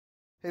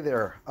Hey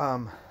there.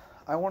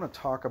 I want to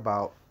talk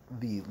about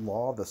the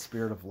law of the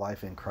Spirit of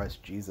life in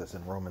Christ Jesus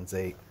in Romans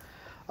 8.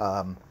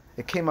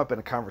 It came up in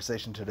a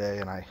conversation today,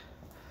 and I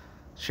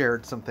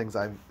shared some things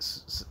I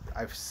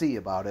see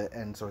about it,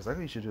 and so I was like, "Oh,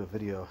 you should do a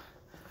video."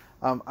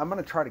 I'm going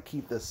to try to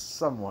keep this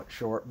somewhat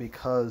short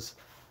because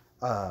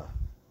uh,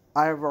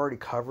 I've already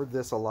covered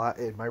this a lot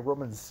in my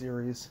Romans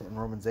series. In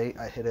Romans 8,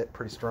 I hit it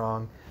pretty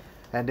strong,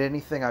 and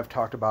anything I've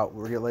talked about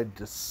related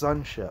to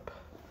sonship,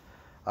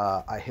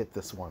 I hit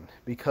this one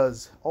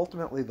because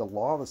ultimately the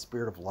law of the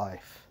Spirit of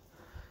life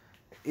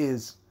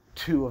is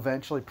to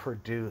eventually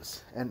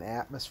produce an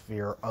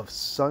atmosphere of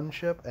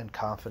sonship and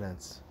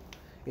confidence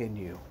in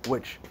you,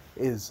 which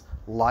is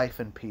life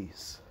and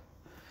peace.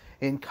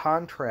 In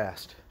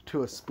contrast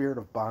to a spirit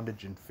of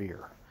bondage and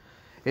fear,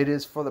 it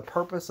is for the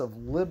purpose of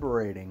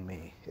liberating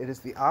me. It is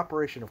the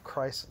operation of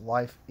Christ's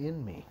life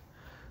in me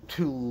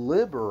to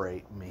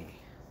liberate me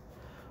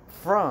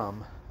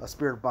from a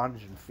spirit of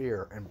bondage and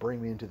fear and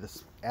bring me into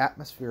this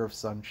atmosphere of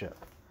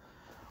sonship,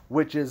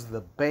 which is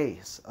the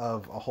base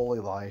of a holy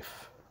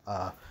life,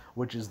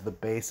 which is the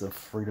base of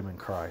freedom in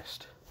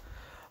Christ.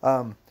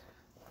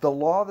 The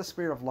law of the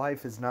Spirit of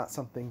life is not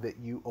something that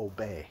you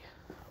obey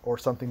or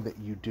something that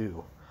you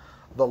do.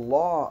 The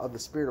law of the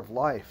Spirit of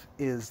life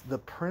is the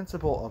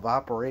principle of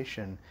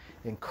operation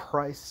in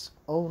Christ's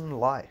own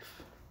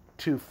life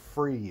to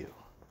free you.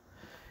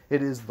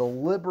 It is the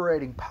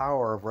liberating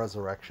power of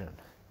resurrection.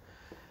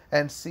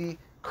 And see,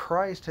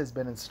 Christ has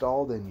been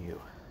installed in you.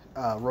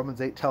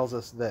 Romans 8 tells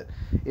us that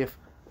if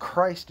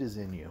Christ is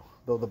in you,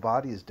 though the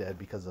body is dead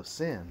because of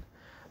sin,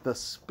 the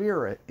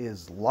Spirit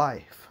is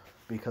life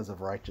because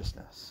of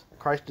righteousness.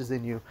 Christ is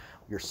in you,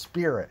 your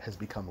spirit has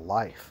become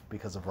life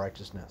because of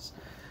righteousness.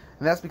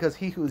 And that's because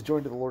he who is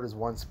joined to the Lord is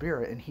one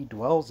spirit, and he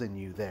dwells in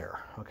you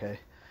there,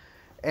 okay?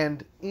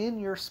 And in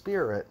your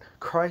spirit,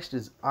 Christ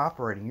is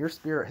operating. Your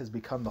spirit has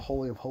become the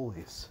Holy of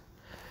Holies.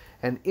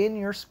 And in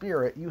your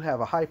spirit, you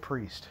have a high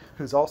priest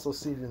who's also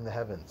seated in the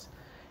heavens.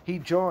 He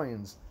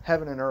joins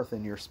heaven and earth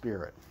in your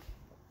spirit.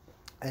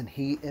 And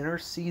he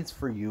intercedes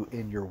for you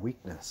in your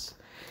weakness,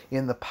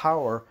 in the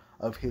power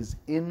of his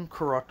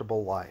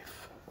incorruptible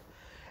life.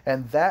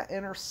 And that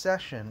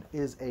intercession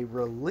is a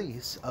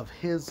release of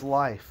his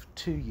life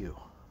to you.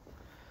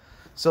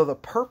 So the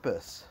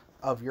purpose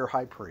of your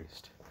high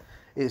priest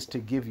is to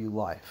give you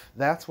life.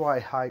 That's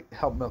why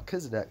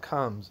Melchizedek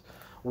comes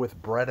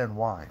with bread and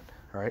wine,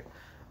 right?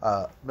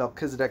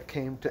 Melchizedek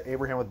came to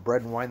Abraham with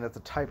bread and wine. That's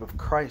a type of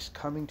Christ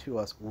coming to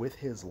us with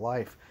his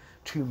life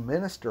to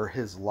minister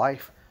his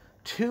life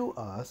to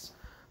us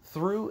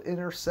through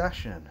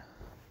intercession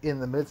in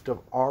the midst of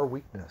our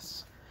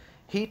weakness.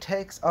 He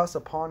takes us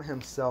upon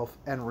himself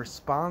and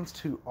responds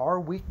to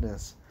our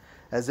weakness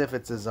as if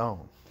it's his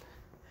own.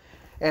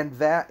 And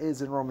that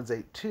is in Romans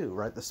 8 too,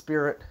 right? The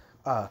Spirit,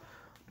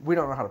 we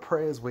don't know how to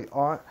pray as we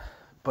ought,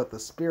 but the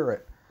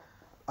Spirit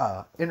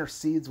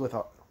intercedes with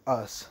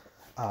us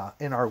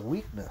in our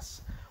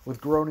weakness with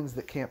groanings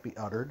that can't be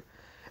uttered.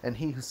 And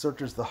he who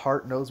searches the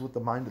heart knows what the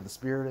mind of the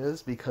Spirit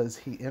is, because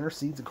he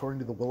intercedes according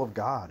to the will of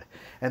God.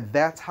 And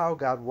that's how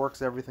God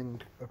works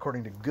everything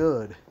according to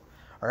good,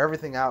 or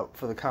everything out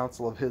for the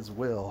counsel of his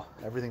will,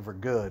 everything for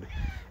good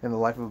in the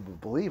life of a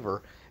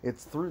believer.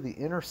 It's through the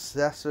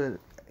intercessory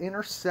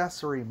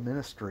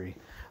ministry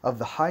of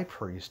the high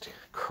priest,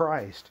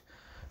 Christ,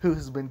 who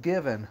has been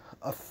given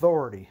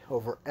authority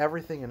over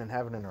everything in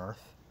heaven and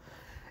earth,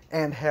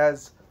 and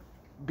has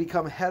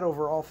become head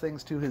over all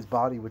things to his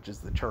body, which is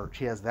the church.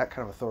 He has that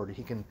kind of authority.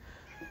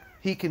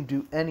 He can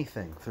do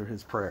anything through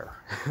his prayer.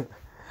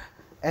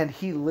 And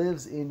he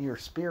lives in your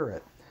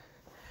spirit.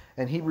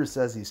 And Hebrews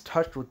says he's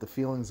touched with the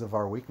feelings of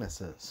our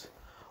weaknesses.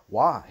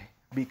 Why?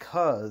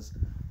 Because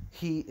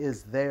he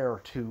is there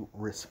to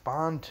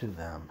respond to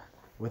them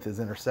with his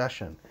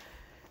intercession.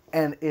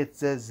 And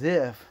it's as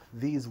if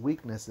these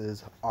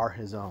weaknesses are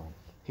his own.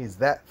 He's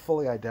that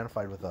fully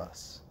identified with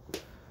us.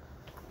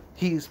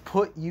 He's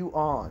put you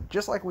on.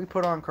 Just like we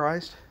put on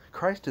Christ,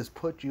 Christ has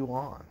put you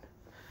on.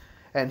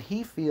 And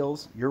he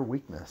feels your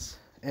weakness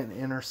and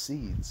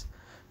intercedes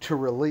to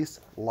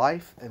release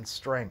life and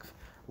strength,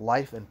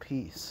 life and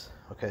peace.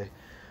 Okay?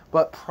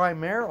 But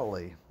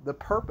primarily, the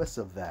purpose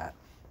of that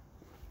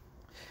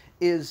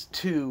is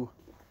to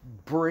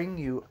bring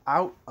you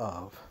out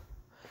of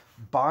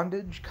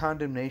bondage,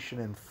 condemnation,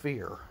 and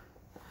fear,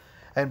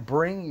 and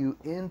bring you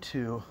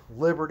into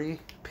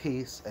liberty,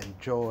 peace, and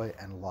joy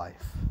and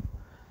life.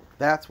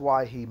 That's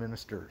why he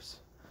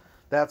ministers.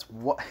 That's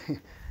what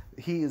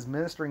he is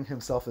ministering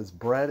himself as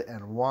bread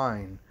and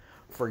wine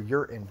for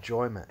your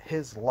enjoyment.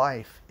 His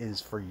life is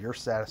for your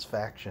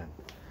satisfaction.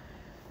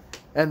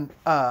 And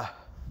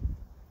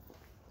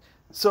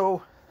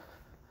so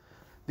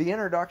the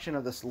introduction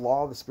of this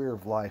law of the Spirit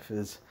of life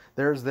is,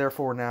 there is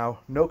therefore now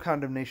no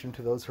condemnation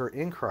to those who are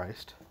in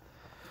Christ,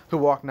 who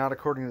walk not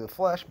according to the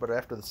flesh, but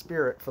after the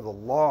Spirit. For the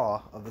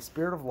law of the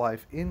Spirit of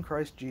life in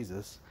Christ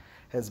Jesus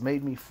has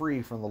made me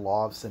free from the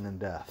law of sin and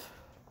death.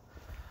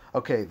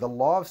 Okay, the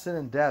law of sin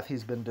and death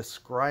he's been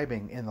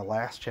describing in the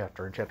last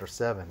chapter, in chapter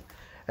 7,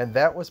 And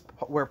that was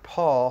where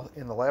Paul,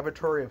 in the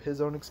laboratory of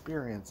his own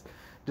experience,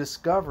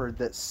 discovered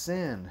that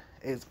sin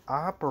is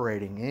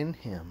operating in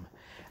him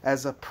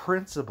as a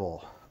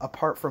principle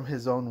apart from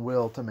his own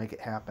will to make it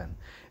happen.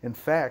 In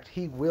fact,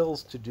 he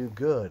wills to do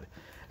good,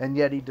 and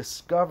yet he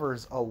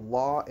discovers a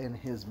law in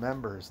his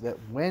members that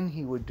when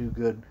he would do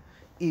good,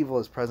 evil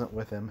is present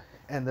with him,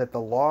 and that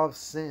the law of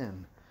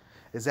sin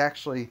is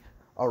actually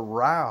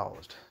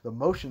aroused. The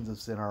motions of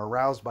sin are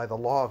aroused by the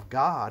law of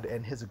God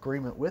and his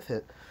agreement with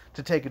it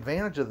to take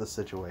advantage of the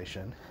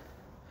situation,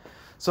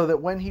 so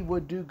that when he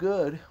would do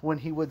good, when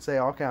he would say,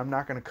 okay, I'm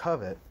not going to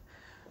covet,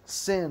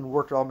 sin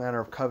worked all manner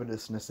of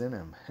covetousness in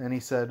him. And he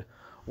said,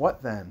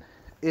 what then?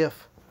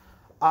 If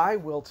I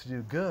will to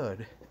do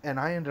good and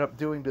I ended up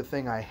doing the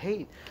thing I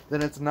hate,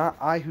 then it's not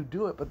I who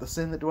do it, but the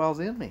sin that dwells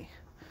in me.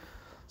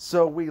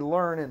 So we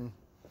learn in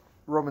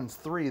Romans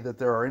 3 that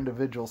there are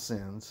individual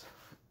sins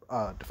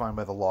defined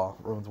by the law,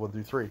 Romans 1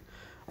 through 3.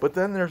 But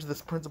then there's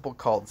this principle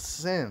called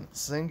sin,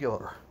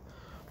 singular,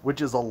 which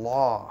is a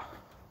law.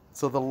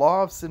 So the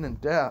law of sin and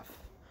death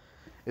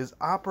is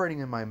operating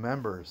in my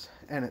members,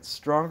 and it's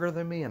stronger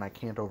than me, and I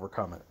can't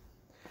overcome it.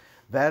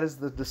 That is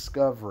the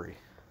discovery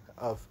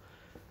of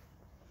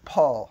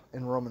Paul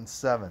in Romans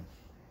 7.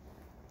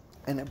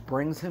 And it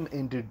brings him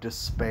into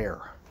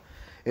despair.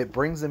 It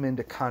brings him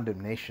into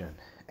condemnation,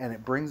 and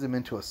it brings him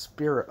into a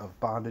spirit of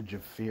bondage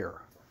of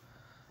fear.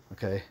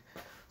 Okay?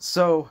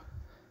 So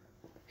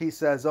he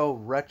says, oh,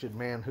 wretched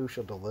man, who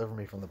shall deliver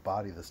me from the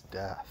body of this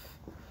death?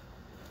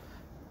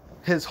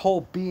 His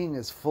whole being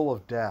is full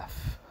of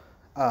death.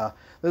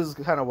 This is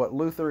kind of what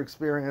Luther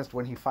experienced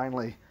when he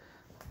finally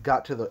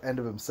got to the end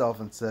of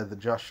himself and said, the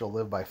just shall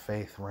live by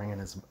faith, rang in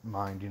his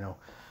mind. You know,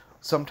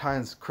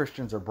 sometimes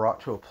Christians are brought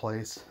to a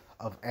place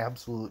of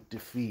absolute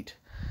defeat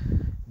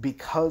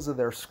because of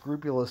their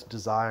scrupulous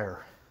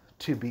desire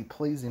to be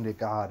pleasing to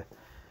God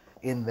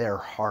in their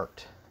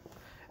heart.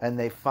 And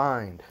they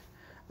find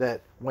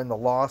that when the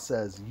law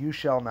says, you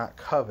shall not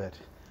covet,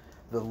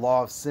 the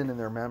law of sin in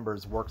their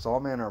members works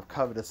all manner of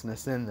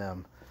covetousness in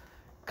them.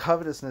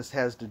 Covetousness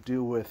has to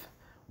do with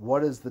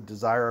what is the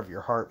desire of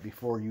your heart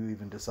before you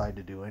even decide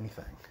to do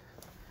anything.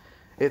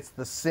 It's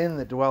the sin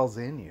that dwells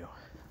in you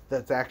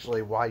that's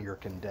actually why you're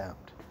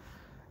condemned.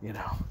 You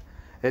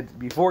know,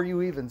 before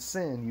you even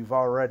sin, you've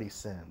already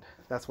sinned.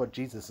 That's what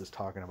Jesus is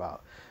talking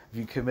about. If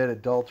you commit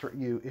adultery,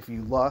 if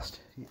you lust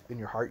in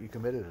your heart, you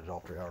committed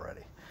adultery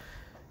already.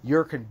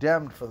 You're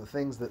condemned for the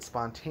things that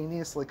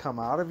spontaneously come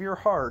out of your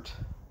heart,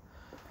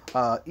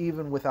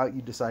 even without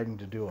you deciding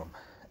to do them.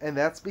 And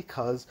that's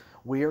because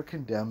we are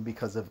condemned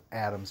because of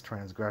Adam's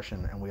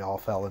transgression, and we all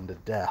fell into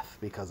death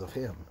because of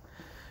him.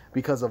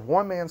 Because of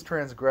one man's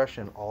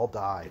transgression, all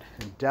died,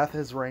 and death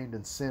has reigned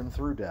in sin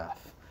through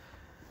death.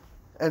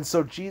 And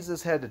so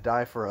Jesus had to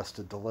die for us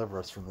to deliver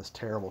us from this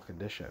terrible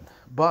condition.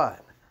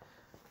 But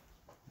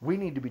we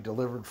need to be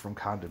delivered from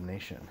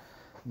condemnation.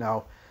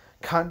 Now,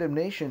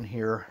 condemnation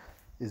here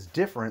is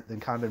different than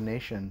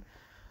condemnation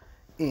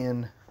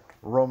in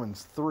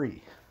Romans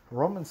 3.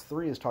 Romans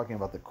 3 is talking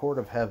about the court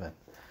of heaven,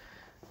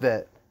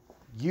 that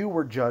you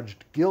were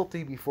judged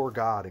guilty before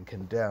God and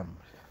condemned.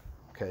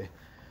 Okay?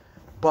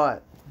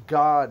 But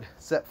God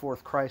set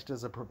forth Christ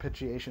as a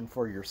propitiation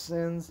for your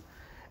sins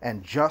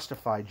and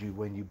justified you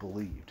when you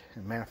believed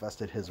and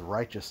manifested his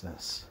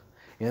righteousness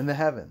in the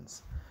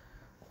heavens.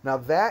 Now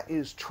that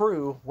is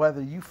true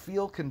whether you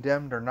feel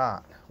condemned or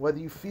not, whether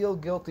you feel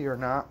guilty or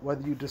not,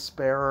 whether you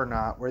despair or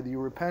not, whether you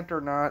repent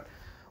or not,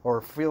 or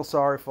feel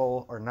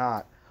sorrowful or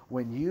not.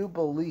 When you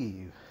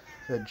believe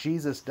that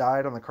Jesus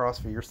died on the cross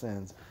for your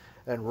sins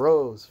and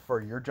rose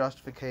for your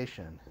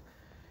justification,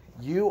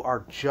 you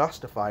are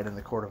justified in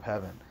the court of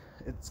heaven.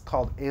 It's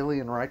called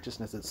alien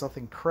righteousness. It's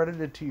something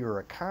credited to your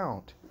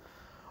account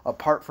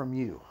apart from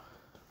you.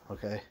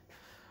 Okay?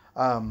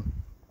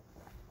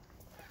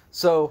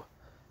 So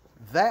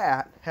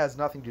that has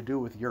nothing to do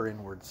with your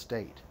inward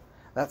state.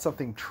 That's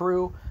something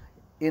true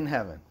in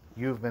heaven.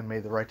 You've been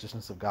made the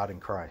righteousness of God in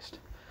Christ,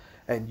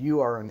 and you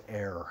are an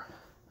heir.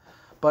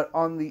 But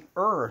on the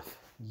earth,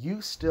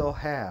 you still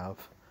have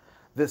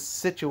this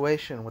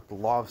situation with the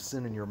law of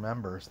sin in your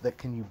members that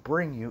can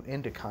bring you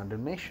into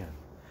condemnation.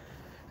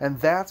 And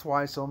that's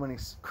why so many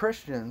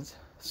Christians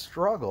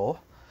struggle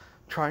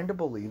trying to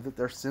believe that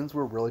their sins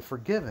were really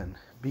forgiven,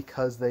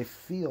 because they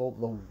feel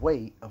the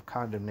weight of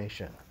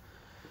condemnation.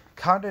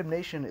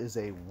 Condemnation is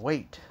a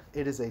weight.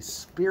 It is a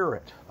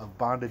spirit of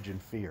bondage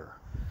and fear.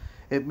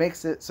 It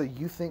makes it so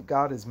you think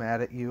God is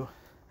mad at you.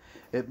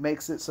 It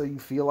makes it so you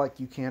feel like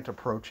you can't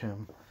approach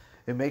him.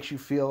 It makes you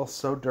feel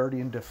so dirty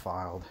and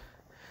defiled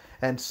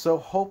and so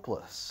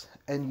hopeless,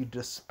 and you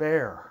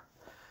despair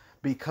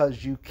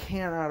because you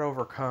cannot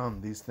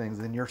overcome these things,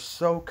 and you're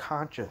so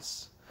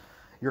conscious.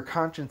 Your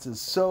conscience is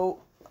so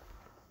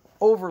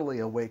overly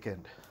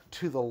awakened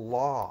to the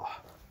law,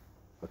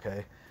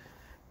 okay?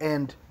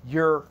 And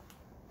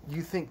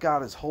you think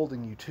God is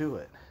holding you to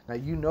it. Now,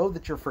 you know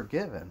that you're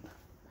forgiven,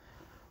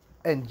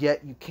 and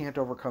yet you can't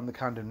overcome the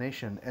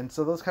condemnation. And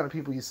so those kind of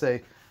people, you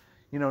say,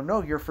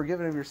 No, you're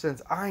forgiven of your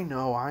sins. I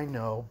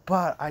know,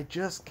 but I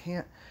just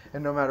can't.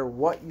 And no matter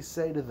what you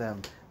say to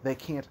them, they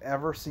can't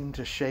ever seem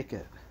to shake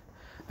it.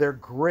 They're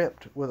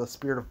gripped with a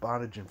spirit of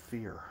bondage and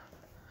fear.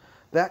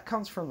 That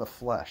comes from the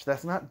flesh.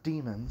 That's not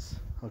demons,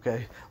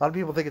 okay? A lot of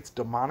people think it's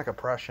demonic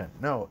oppression.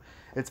 No,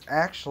 it's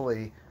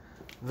actually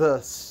the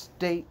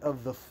state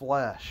of the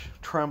flesh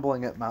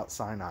trembling at Mount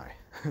Sinai.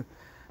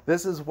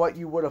 This is what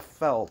you would have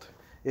felt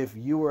if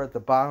you were at the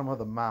bottom of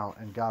the mount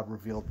and God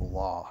revealed the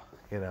law.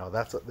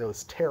 That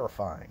was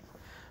terrifying.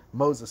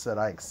 Moses said,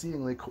 I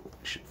exceedingly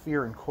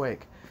fear and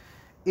quake.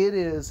 It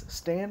is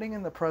standing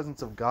in the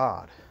presence of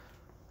God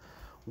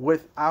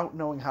without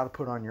knowing how to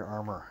put on your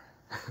armor.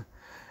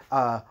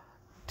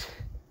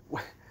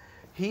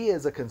 He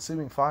is a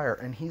consuming fire,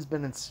 and he's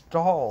been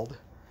installed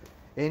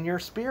in your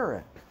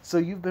spirit. So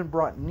you've been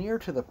brought near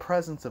to the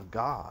presence of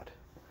God.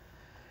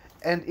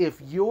 And if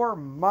your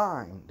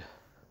mind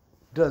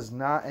does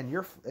not, and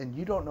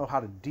you don't know how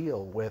to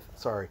deal with,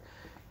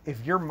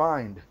 if your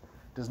mind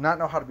does not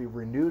know how to be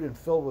renewed and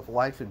filled with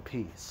life and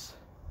peace,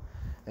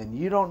 and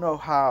you don't know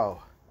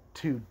how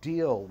to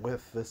deal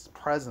with this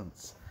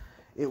presence,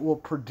 it will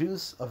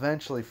produce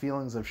eventually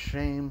feelings of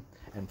shame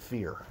and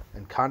fear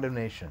and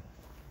condemnation.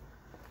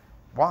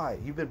 Why?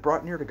 You've been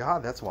brought near to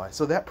God, that's why.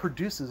 So that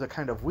produces a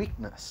kind of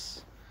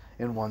weakness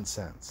in one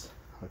sense,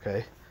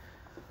 okay?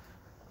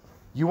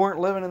 You weren't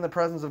living in the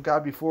presence of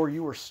God before.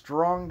 You were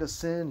strong to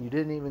sin. You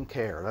didn't even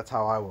care. That's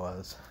how I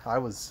was. I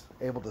was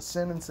able to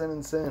sin and sin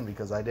and sin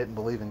because I didn't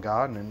believe in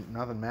God and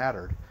nothing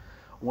mattered.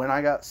 When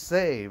I got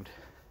saved,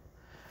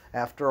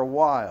 after a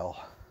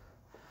while,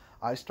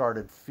 I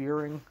started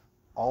fearing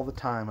all the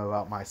time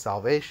about my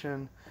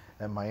salvation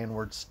and my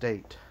inward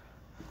state.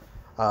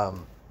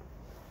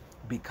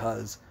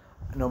 Because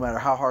no matter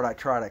how hard I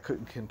tried, I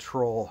couldn't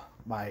control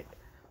my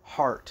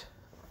heart.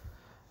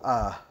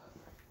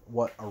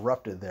 What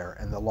erupted there,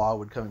 and the law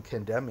would come and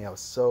condemn me. I was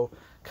so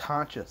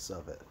conscious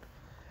of it,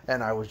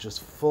 and I was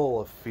just full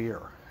of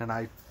fear, and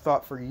I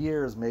thought for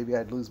years maybe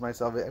I'd lose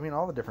myself.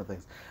 All the different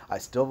things. I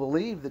still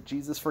believed that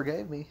Jesus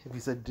forgave me. If he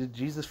said, did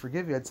Jesus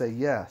forgive you? I'd say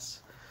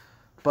yes,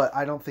 but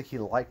I don't think he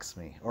likes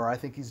me, or I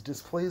think he's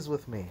displeased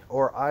with me,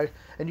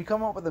 and you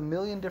come up with a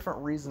million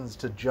different reasons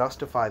to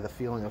justify the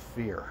feeling of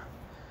fear.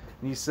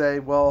 And you say,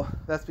 well,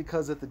 that's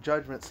because at the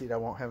judgment seat I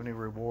won't have any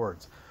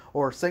rewards.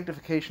 Or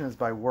sanctification is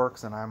by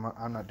works, and I'm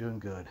not doing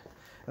good.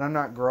 And I'm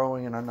not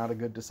growing, and I'm not a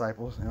good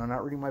disciple, and I'm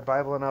not reading my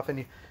Bible enough. And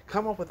you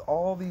come up with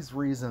all these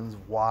reasons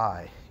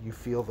why you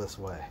feel this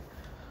way.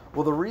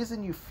 Well, the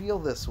reason you feel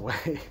this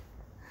way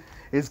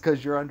is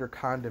because you're under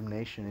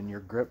condemnation, and you're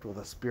gripped with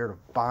a spirit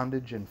of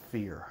bondage and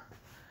fear.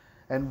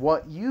 And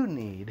what you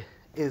need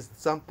is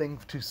something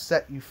to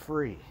set you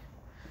free.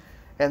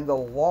 And the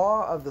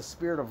law of the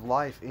Spirit of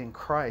life in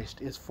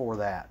Christ is for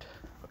that,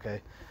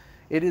 okay?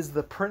 It is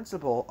the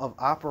principle of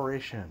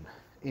operation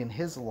in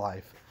his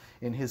life,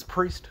 in his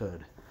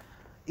priesthood,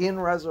 in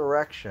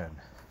resurrection,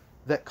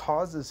 that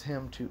causes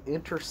him to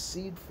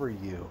intercede for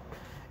you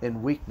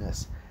in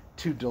weakness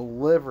to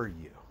deliver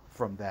you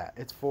from that.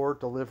 It's for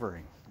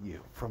delivering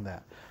you from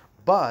that.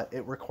 But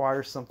it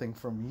requires something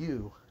from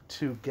you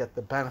to get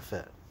the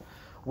benefit,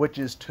 which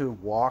is to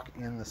walk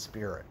in the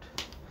Spirit.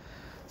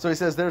 So he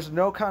says, there's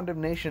no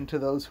condemnation to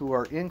those who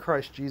are in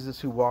Christ Jesus,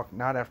 who walk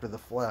not after the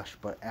flesh,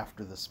 but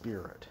after the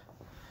Spirit.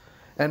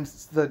 And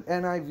the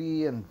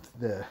NIV and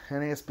the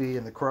NASB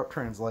and the corrupt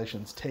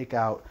translations take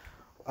out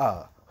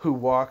who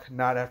walk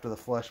not after the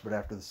flesh but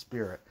after the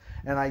Spirit.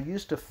 And I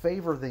used to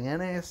favor the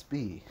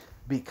NASB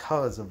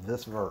because of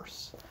this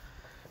verse.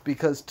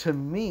 Because to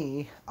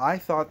me, I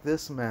thought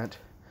this meant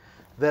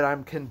that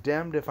I'm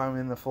condemned if I'm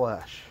in the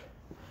flesh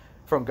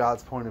from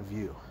God's point of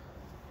view.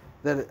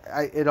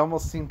 That it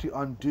almost seemed to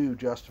undo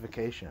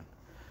justification.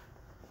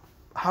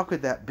 How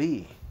could that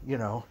be?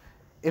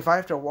 If I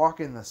have to walk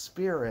in the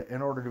Spirit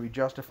in order to be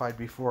justified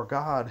before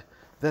God,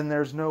 then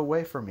there's no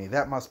way for me.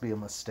 That must be a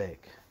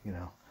mistake,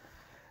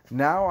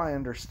 Now I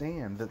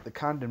understand that the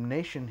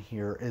condemnation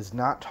here is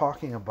not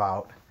talking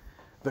about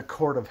the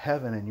court of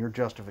heaven and your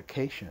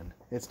justification.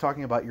 It's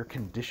talking about your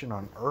condition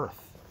on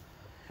earth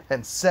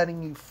and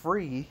setting you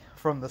free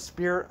from the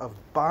spirit of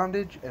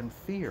bondage and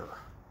fear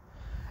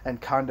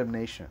and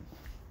condemnation.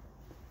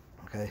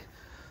 Okay?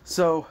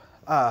 So,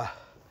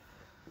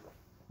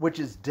 which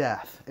is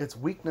death. It's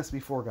weakness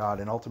before God,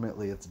 and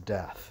ultimately it's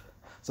death.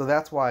 So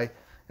that's why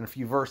in a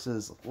few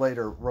verses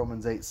later,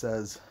 Romans 8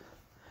 says,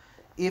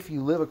 if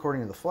you live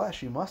according to the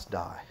flesh, you must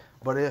die.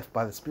 But if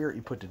by the Spirit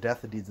you put to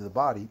death the deeds of the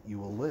body, you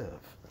will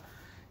live.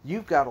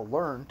 You've got to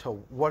learn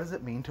what does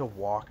it mean to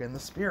walk in the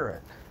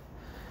Spirit.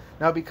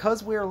 Now,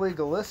 because we are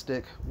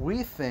legalistic,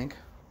 we think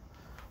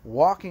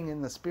walking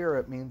in the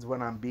Spirit means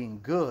when I'm being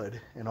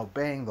good and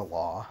obeying the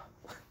law.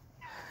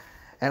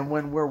 And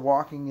when we're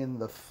walking in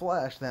the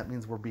flesh, that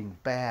means we're being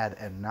bad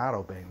and not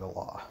obeying the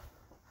law.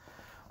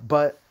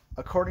 But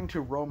according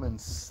to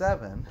Romans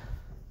 7,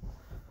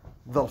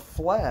 the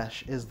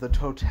flesh is the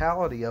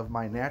totality of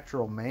my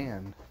natural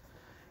man,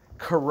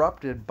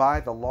 corrupted by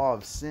the law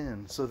of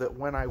sin, so that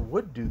when I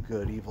would do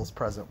good, evil's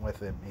present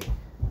within me.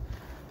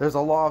 There's a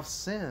law of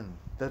sin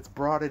that's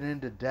brought it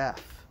into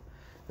death,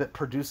 that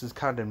produces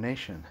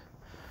condemnation.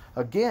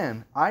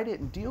 Again, I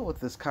didn't deal with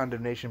this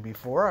condemnation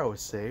before I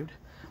was saved.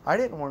 I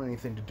didn't want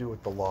anything to do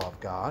with the law of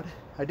God.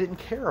 I didn't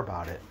care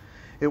about it.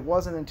 It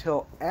wasn't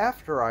until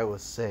after I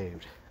was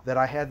saved that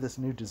I had this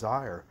new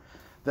desire,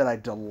 that I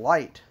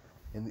delight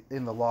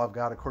in the law of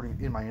God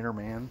in my inner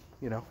man.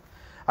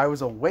 I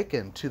was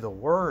awakened to the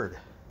Word,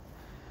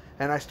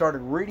 and I started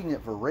reading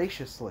it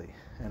voraciously,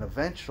 and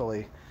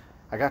eventually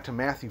I got to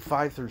Matthew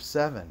 5 through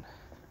 7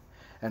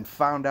 and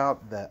found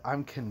out that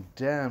I'm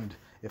condemned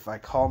if I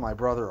call my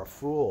brother a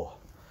fool.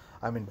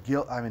 I'm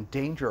in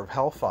danger of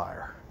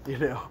hellfire.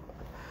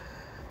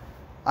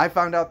 I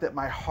found out that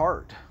my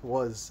heart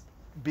was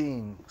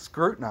being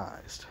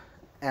scrutinized,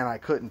 and I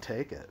couldn't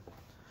take it.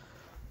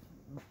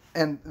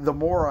 And the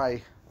more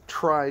I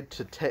tried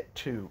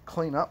to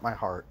clean up my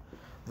heart,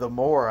 the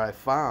more I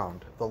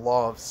found the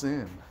law of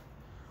sin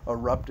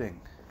erupting.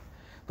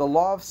 The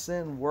law of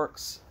sin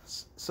works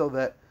so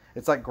that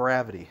it's like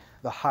gravity.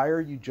 The higher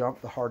you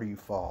jump, the harder you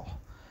fall.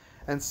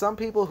 And some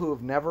people who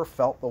have never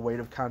felt the weight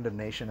of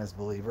condemnation as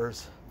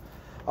believers,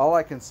 all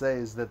I can say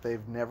is that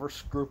they've never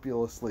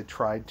scrupulously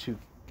tried to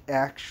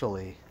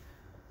actually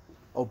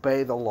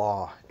obey the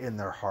law in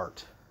their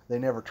heart. They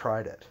never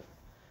tried it.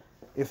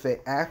 If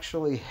they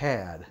actually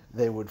had,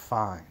 they would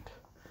find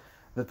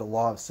that the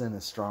law of sin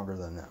is stronger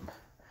than them.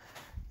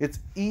 It's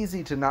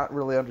easy to not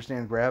really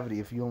understand gravity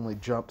if you only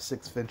jump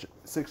 6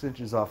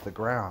 inches off the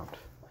ground.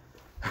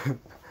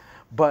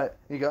 But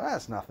you go,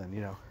 that's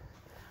nothing,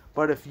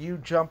 But if you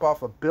jump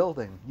off a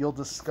building, you'll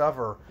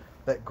discover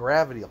that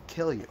gravity will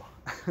kill you.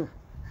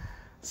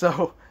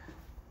 So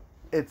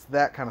it's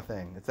that kind of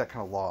thing. It's that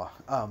kind of law.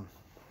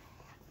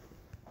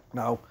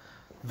 Now,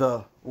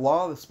 the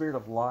law of the Spirit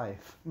of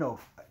life. No,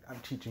 I'm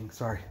teaching,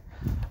 sorry.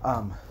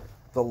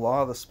 The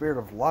law of the Spirit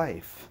of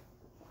life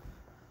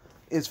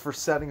is for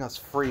setting us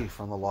free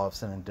from the law of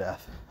sin and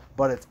death.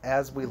 But it's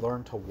as we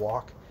learn to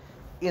walk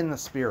in the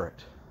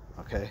Spirit.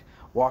 Okay?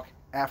 Walk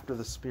after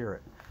the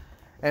Spirit.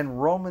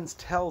 And Romans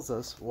tells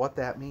us what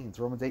that means.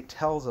 Romans 8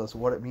 tells us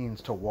what it means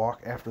to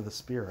walk after the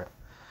Spirit.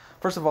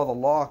 First of all, the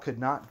law could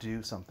not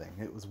do something.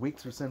 It was weak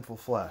through sinful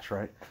flesh,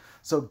 right?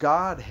 So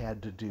God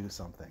had to do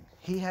something.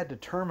 He had to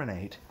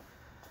terminate.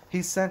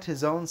 He sent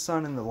his own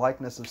Son in the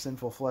likeness of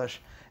sinful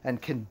flesh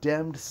and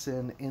condemned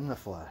sin in the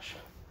flesh.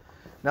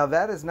 Now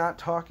that is not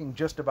talking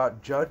just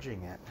about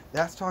judging it.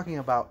 That's talking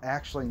about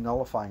actually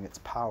nullifying its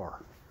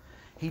power.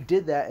 He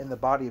did that in the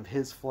body of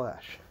his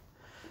flesh.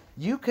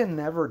 You can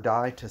never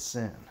die to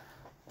sin.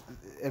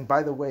 And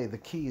by the way, the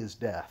key is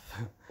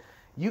death.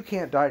 You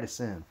can't die to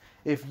sin.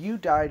 If you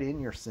died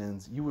in your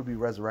sins, you would be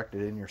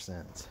resurrected in your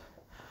sins.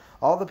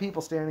 All the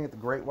people standing at the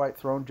great white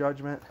throne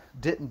judgment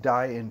didn't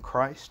die in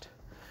Christ.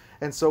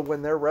 And so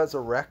when they're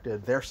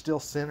resurrected, they're still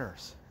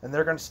sinners. And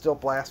they're going to still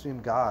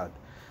blaspheme God.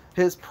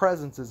 His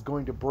presence is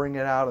going to bring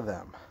it out of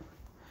them.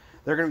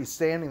 They're going to be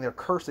standing there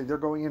cursing. They're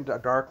going into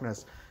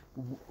darkness,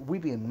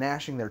 weeping and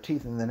gnashing their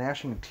teeth. And the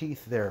gnashing of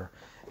teeth there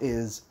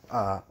is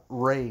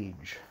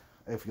rage,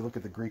 if you look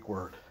at the Greek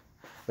word.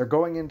 They're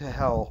going into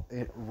hell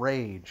in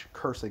rage,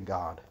 cursing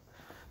God.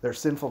 Their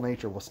sinful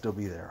nature will still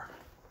be there.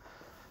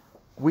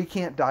 We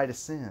can't die to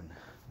sin,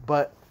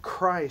 but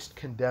Christ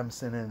condemned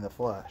sin in the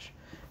flesh.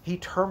 He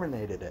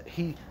terminated it.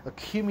 He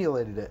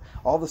accumulated it.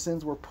 All the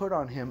sins were put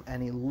on him,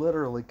 and he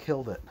literally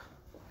killed it.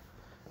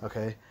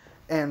 Okay?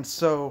 And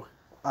so,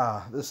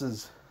 this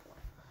is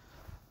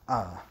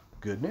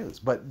good news.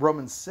 But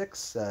Romans 6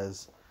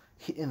 says,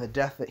 in the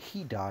death that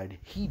he died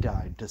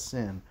to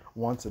sin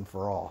once and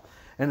for all.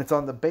 And it's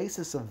on the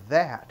basis of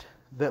that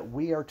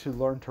we are to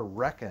learn to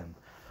reckon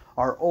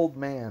our old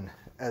man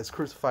as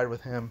crucified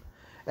with him,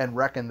 and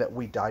reckon that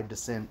we died to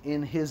sin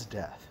in his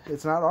death.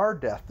 It's not our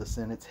death to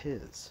sin, it's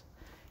his.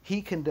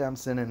 He condemned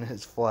sin in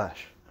his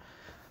flesh,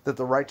 that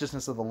the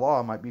righteousness of the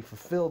law might be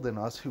fulfilled in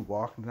us who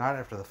walk not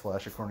after the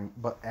flesh,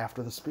 but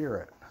after the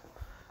Spirit.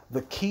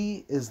 The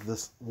key is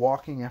this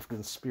walking after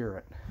the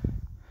Spirit.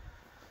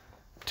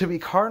 To be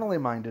carnally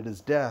minded is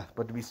death,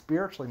 but to be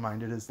spiritually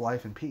minded is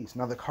life and peace.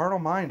 Now the carnal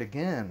mind,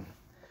 again,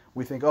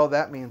 we think, oh,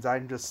 that means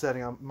I'm just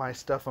setting up my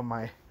stuff on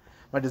my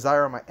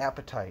desire on my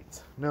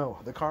appetites. No,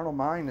 the carnal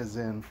mind is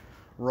in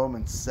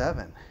Romans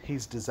 7.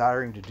 He's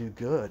desiring to do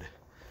good.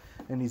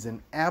 And he's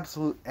in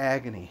absolute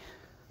agony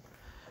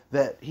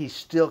that he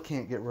still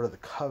can't get rid of the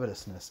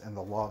covetousness and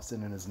the law of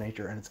sin in his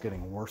nature. And it's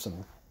getting worse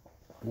and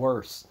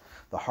worse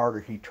the harder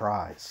he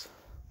tries.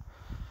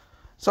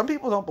 Some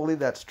people don't believe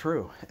that's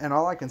true. And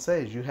all I can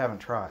say is you haven't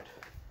tried.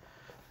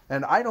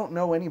 And I don't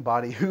know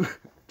anybody who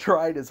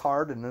tried as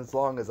hard and as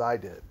long as I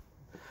did.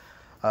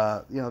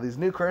 These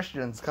new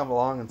Christians come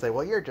along and say,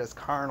 well, you're just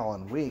carnal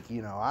and weak.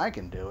 I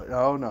can do it.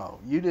 Oh, no,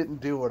 you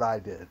didn't do what I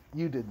did.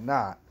 You did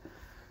not.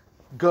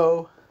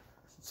 Go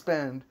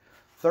spend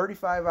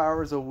 35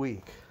 hours a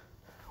week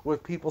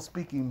with people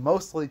speaking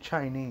mostly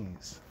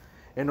Chinese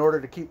in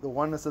order to keep the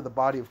oneness of the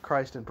body of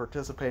Christ and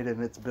participate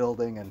in its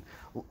building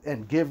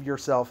and give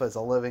yourself as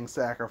a living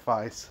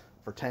sacrifice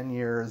for 10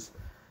 years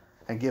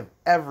and give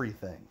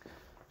everything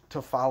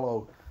to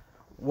follow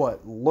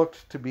what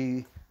looked to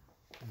be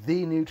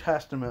the New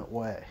Testament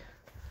way.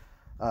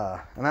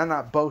 And I'm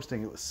not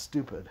boasting, it was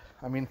stupid.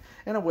 I mean,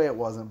 in a way it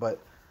wasn't, but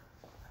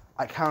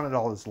I counted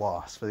all as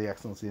loss for the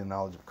excellency and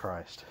knowledge of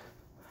Christ.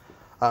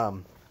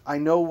 I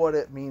know what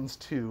it means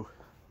to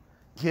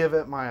give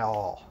it my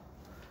all.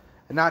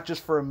 And not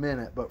just for a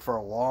minute, but for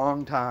a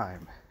long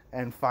time.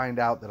 And find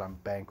out that I'm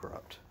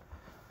bankrupt.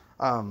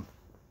 And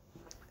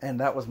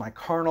that was my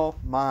carnal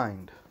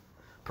mind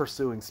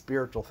pursuing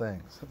spiritual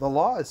things. The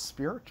law is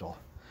spiritual.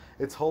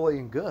 It's holy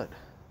and good.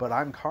 But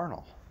I'm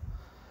carnal.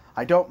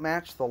 I don't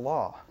match the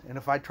law. And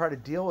if I try to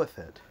deal with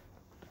it,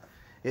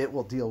 it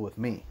will deal with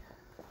me.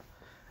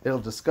 It'll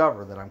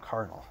discover that I'm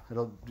carnal.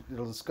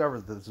 It'll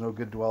discover that there's no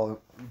good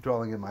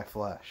dwelling in my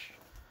flesh.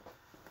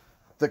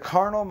 The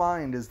carnal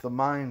mind is the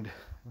mind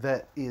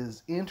that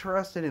is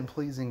interested in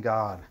pleasing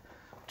God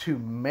to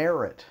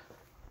merit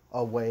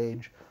a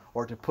wage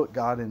or to put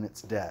God in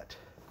its debt.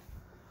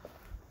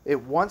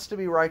 It wants to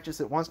be righteous,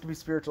 it wants to be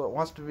spiritual, it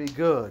wants to be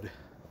good,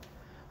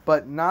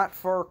 but not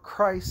for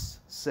Christ's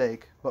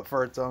sake, but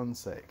for its own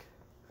sake.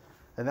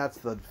 And that's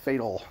the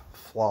fatal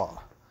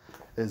flaw,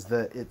 is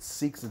that it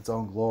seeks its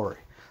own glory.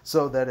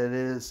 So that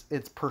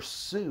its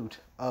pursuit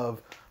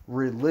of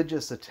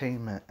religious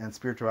attainment and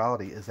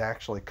spirituality is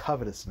actually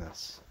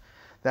covetousness.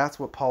 That's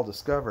what Paul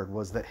discovered,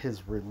 was that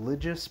his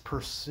religious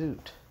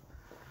pursuit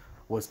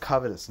was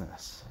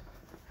covetousness.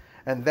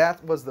 And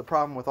that was the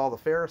problem with all the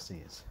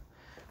Pharisees.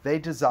 They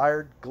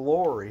desired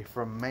glory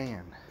from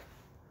man.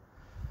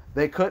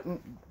 They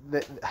couldn't...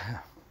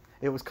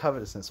 it was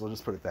covetousness, we'll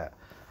just put it that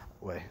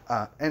way.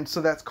 And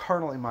so that's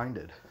carnally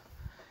minded.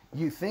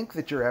 You think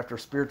that you're after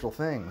spiritual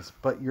things,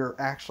 but you're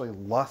actually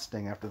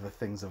lusting after the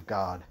things of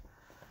God.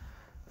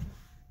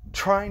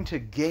 Trying to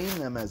gain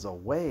them as a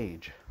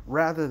wage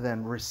rather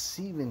than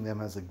receiving them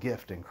as a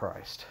gift in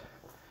Christ.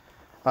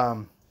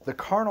 The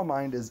carnal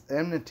mind is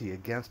enmity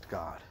against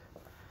God.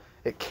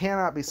 It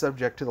cannot be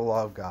subject to the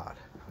law of God.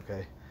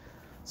 Okay?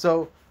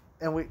 So,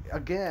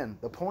 again,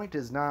 the point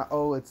is not,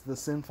 oh, it's the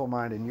sinful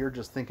mind and you're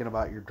just thinking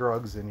about your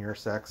drugs and your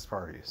sex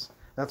parties.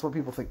 That's what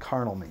people think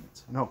carnal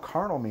means. No,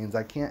 carnal means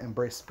I can't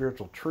embrace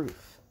spiritual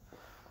truth.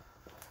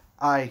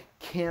 I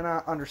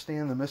cannot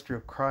understand the mystery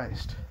of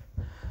Christ.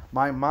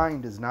 My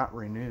mind is not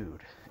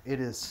renewed. It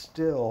is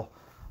still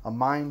a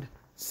mind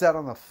set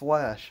on the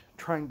flesh,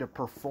 trying to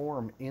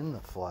perform in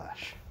the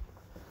flesh.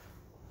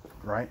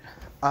 Right?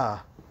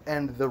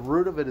 And the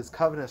root of it is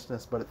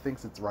covetousness, but it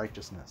thinks it's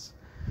righteousness.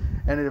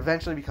 And it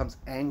eventually becomes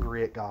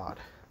angry at God.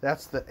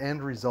 That's the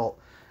end result.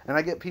 And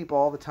I get people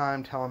all the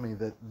time telling me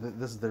that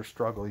this is their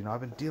struggle. You know,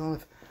 I've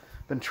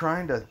been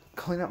trying to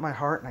clean up my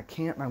heart and I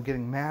can't, and I'm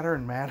getting madder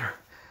and madder.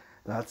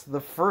 That's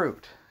the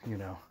fruit, you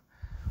know.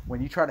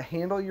 When you try to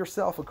handle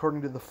yourself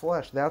according to the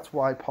flesh, that's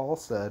why Paul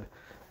said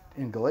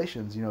in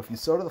Galatians, you know, if you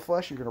sow to the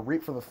flesh, you're going to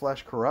reap from the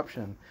flesh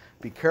corruption.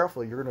 Be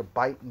careful, you're going to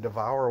bite and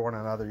devour one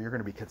another. You're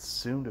going to be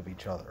consumed of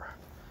each other.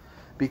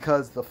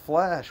 Because the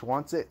flesh,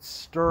 once it's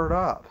stirred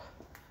up,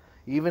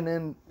 even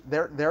in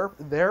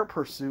their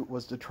pursuit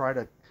was to try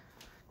to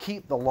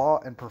keep the law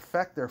and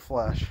perfect their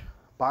flesh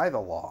by the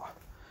law.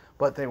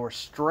 But they were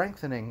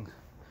strengthening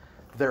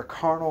their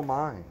carnal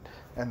mind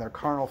and their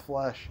carnal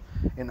flesh,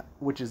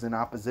 which is in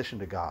opposition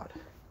to God.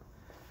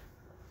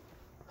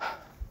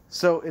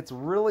 So it's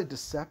really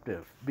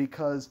deceptive,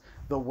 because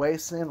the way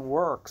sin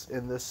works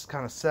in this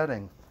kind of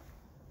setting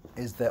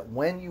is that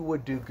when you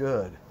would do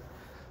good,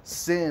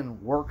 sin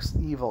works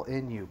evil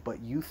in you, but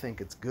you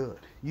think it's good.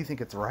 You think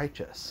it's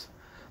righteous.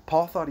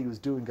 Paul thought he was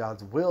doing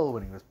God's will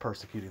when he was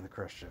persecuting the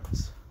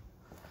Christians.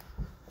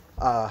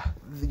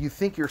 You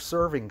think you're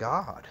serving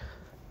God,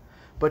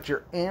 but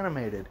you're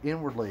animated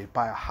inwardly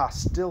by a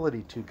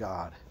hostility to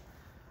God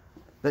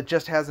that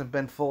just hasn't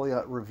been fully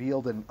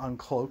revealed and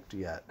uncloaked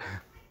yet.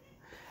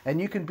 And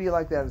you can be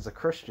like that as a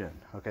Christian,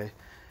 okay?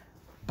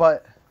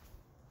 But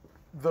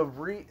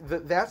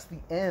that's the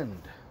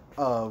end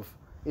of,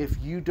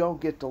 if you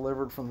don't get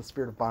delivered from the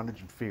spirit of bondage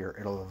and fear,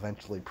 it'll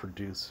eventually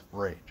produce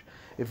rage.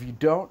 If you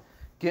don't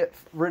get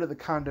rid of the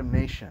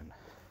condemnation,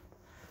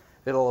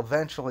 it'll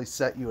eventually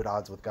set you at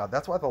odds with God.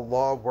 That's why the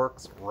law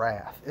works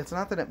wrath. It's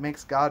not that it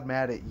makes God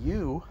mad at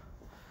you.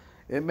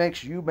 It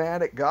makes you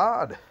mad at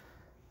God.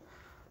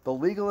 The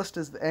legalist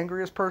is the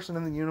angriest person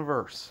in the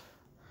universe.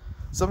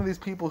 Some of these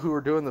people who are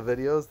doing the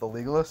videos, the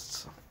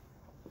legalists,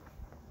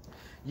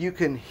 you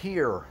can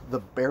hear the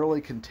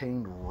barely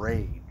contained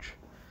rage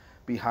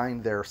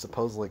behind their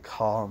supposedly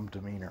calm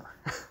demeanor.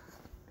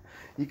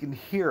 You can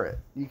hear it.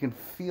 You can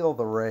feel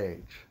the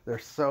rage. They're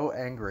so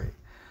angry.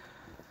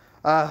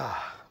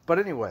 But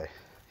anyway,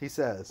 he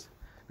says,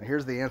 and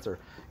here's the answer.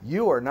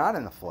 You are not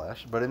in the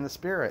flesh, but in the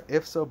Spirit,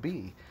 if so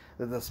be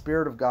that the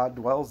Spirit of God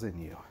dwells in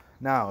you.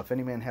 Now, if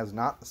any man has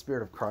not the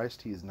Spirit of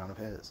Christ, he is none of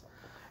his.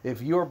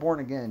 If you are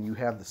born again, you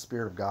have the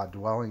Spirit of God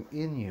dwelling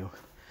in you,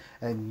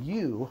 and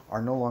you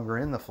are no longer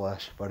in the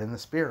flesh, but in the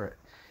Spirit.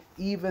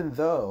 Even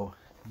though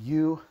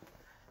you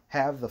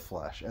have the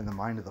flesh and the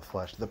mind of the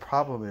flesh, the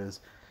problem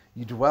is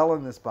you dwell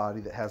in this body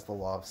that has the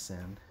law of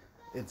sin.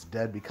 It's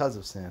dead because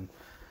of sin.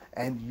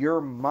 And your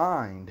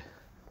mind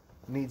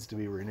needs to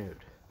be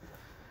renewed.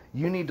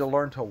 You need to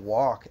learn to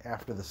walk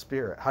after the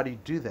Spirit. How do you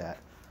do that?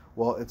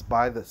 Well, it's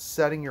by the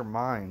setting your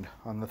mind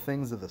on the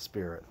things of the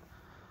Spirit.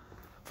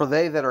 For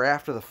they that are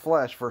after the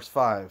flesh, verse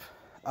 5.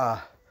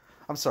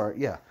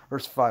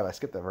 Verse 5, I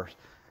skipped that verse.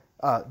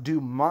 Do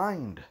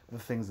mind the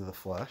things of the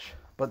flesh,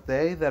 but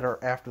they that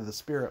are after the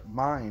Spirit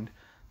mind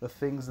the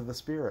things of the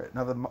Spirit.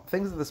 Now, the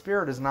things of the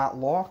Spirit is not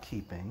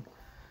law-keeping.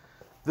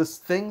 The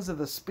things of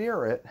the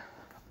Spirit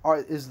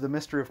is the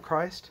mystery of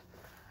Christ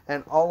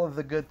and all of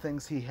the good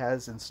things he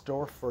has in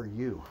store for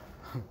you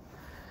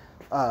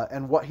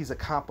and what he's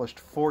accomplished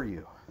for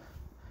you.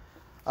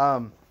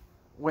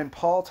 When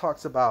Paul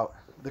talks about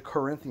the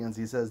Corinthians,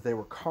 he says they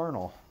were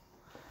carnal,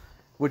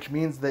 which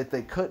means that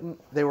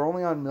they were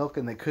only on milk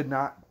and they could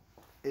not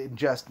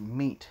ingest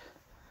meat.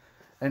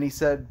 And he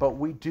said, but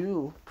we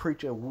do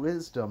preach a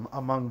wisdom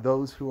among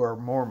those who are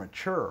more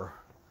mature,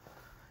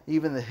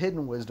 even the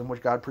hidden wisdom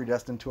which God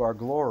predestined to our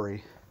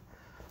glory,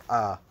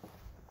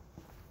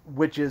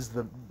 which is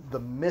the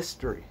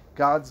mystery,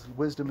 God's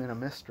wisdom in a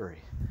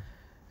mystery.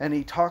 And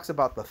he talks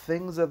about the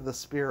things of the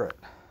Spirit.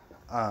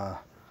 1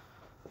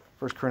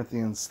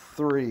 Corinthians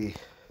 3.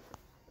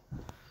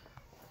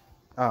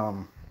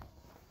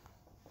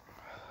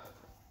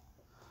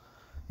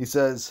 He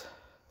says,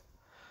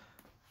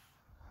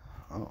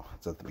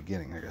 it's at the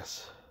beginning, I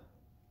guess.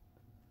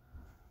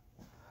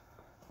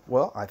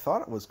 Well, I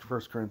thought it was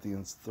 1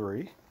 Corinthians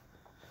 3.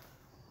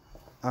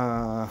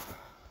 I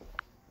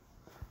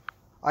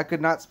could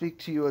not speak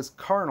to you as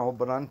carnal,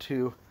 but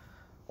unto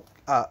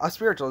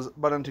spiritual,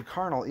 but unto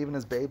carnal, even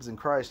as babes in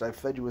Christ. I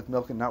fed you with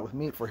milk and not with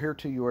meat, for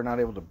hereto you are not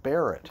able to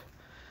bear it,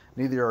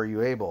 neither are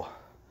you able.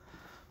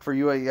 For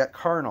you are yet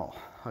carnal.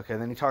 Okay,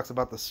 then he talks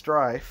about the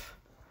strife.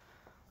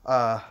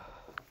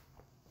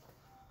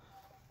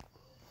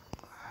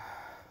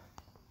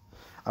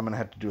 I'm going to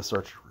have to do a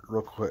search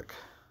real quick.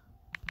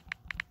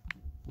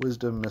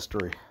 Wisdom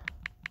mystery.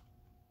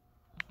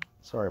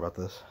 Sorry about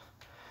this.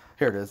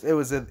 Here it is. It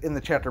was in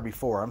the chapter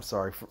before. I'm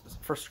sorry.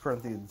 1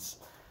 Corinthians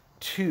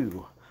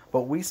 2.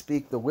 But we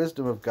speak the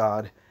wisdom of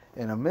God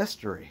in a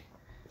mystery,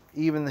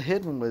 even the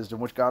hidden wisdom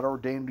which God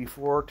ordained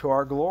before to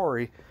our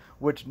glory,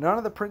 which none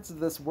of the princes of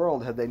this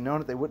world, had they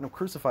known it, they wouldn't have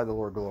crucified the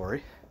Lord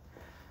glory.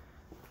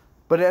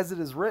 But as it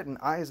is written,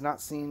 eye has not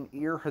seen,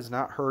 ear has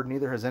not heard,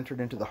 neither has entered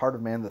into the heart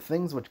of man the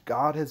things which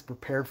God has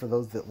prepared for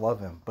those that love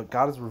him. But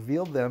God has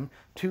revealed them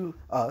to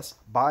us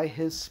by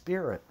his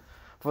Spirit.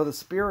 For the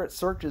Spirit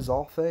searches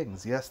all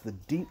things, yes, the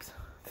deep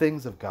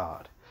things of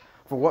God.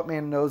 For what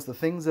man knows the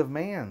things of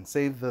man,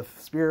 save the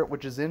Spirit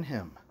which is in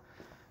him,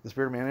 the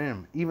Spirit of man in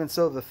him? Even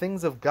so, the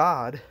things of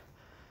God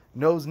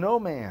knows no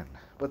man,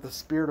 but the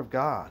Spirit of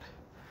God.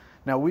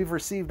 Now we've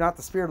received not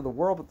the spirit of the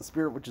world, but the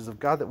Spirit which is of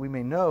God, that we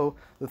may know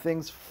the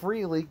things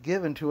freely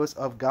given to us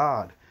of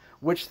God,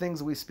 which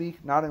things we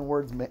speak not in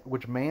words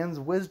which man's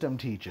wisdom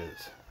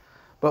teaches,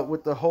 but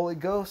what the Holy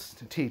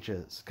Ghost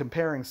teaches,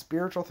 comparing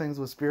spiritual things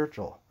with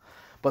spiritual.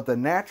 But the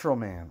natural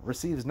man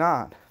receives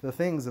not the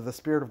things of the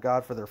Spirit of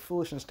God, for their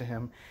foolishness to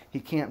him. He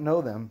can't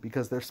know them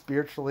because they're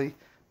spiritually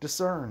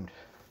discerned.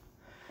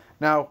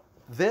 Now,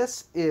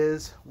 this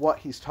is what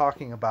he's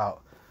talking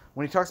about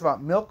when he talks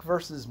about milk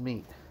versus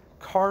meat.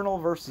 Carnal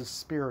versus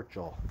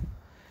spiritual.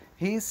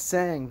 He's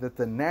saying that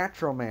the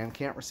natural man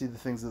can't receive the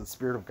things of the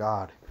Spirit of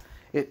God.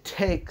 It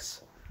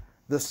takes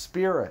the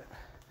Spirit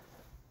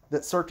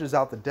that searches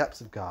out the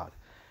depths of God.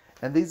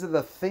 And these are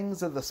the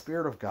things of the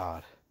Spirit of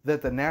God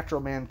that the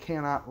natural man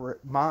cannot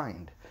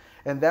mind.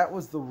 And that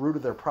was the root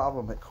of their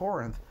problem at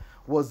Corinth,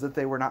 was that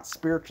they were not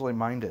spiritually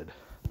minded.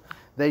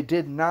 They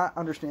did not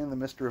understand the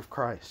mystery of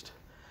Christ.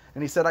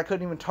 And he said, I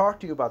couldn't even talk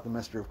to you about the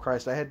mystery of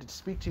Christ. I had to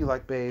speak to you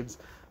like babes,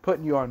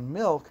 putting you on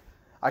milk.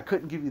 I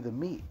couldn't give you the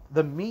meat.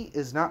 The meat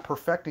is not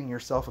perfecting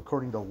yourself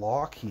according to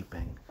law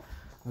keeping.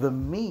 The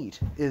meat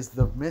is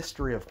the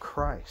mystery of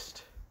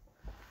Christ.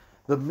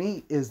 The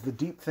meat is the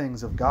deep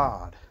things of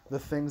God, the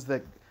things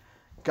that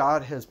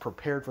God has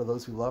prepared for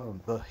those who love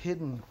him, the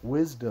hidden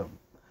wisdom,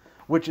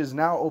 which is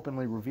now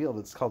openly revealed.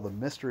 It's called the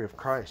mystery of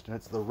Christ, and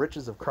it's the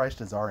riches of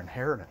Christ as our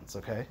inheritance,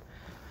 okay?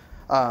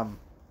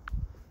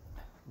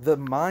 The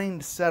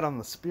mind set on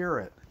the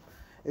Spirit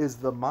is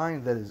the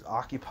mind that is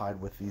occupied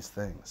with these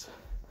things.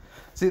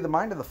 See, the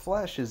mind of the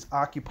flesh is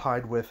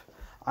occupied with,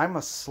 I'm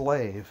a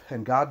slave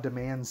and God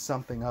demands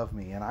something of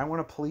me and I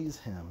want to please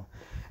him.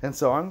 And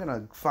so I'm going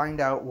to find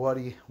out what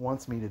he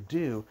wants me to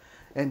do.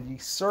 And he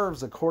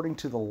serves according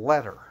to the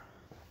letter.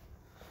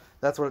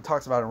 That's what it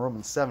talks about in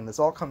Romans 7. This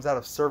all comes out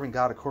of serving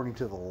God according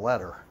to the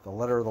letter. The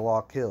letter of the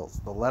law kills.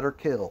 The letter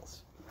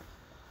kills.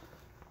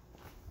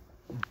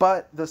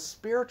 But the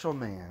spiritual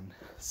man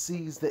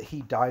sees that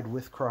he died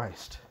with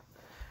Christ.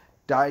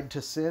 Died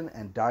to sin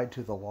and died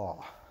to the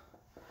law.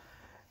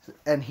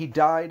 And he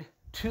died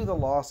to the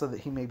law so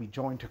that he may be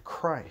joined to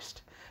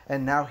Christ.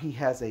 And now he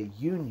has a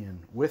union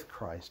with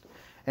Christ.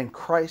 And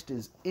Christ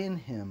is in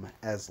him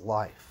as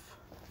life.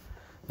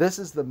 This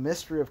is the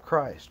mystery of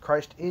Christ.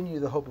 Christ in you,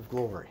 the hope of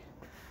glory.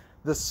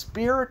 The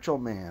spiritual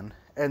man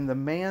and the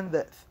man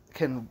that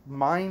can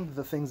mind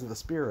the things of the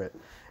Spirit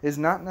is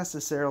not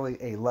necessarily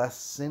a less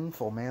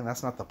sinful man.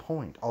 That's not the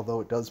point,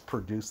 although it does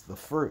produce the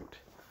fruit.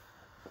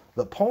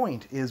 The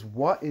point is,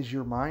 what is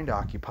your mind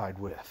occupied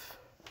with?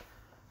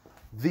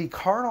 The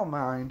carnal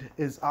mind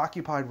is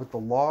occupied with the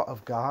law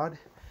of God,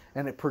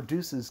 and it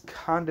produces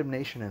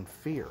condemnation and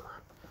fear.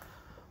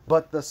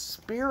 But the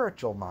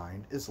spiritual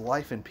mind is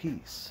life and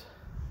peace.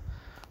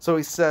 So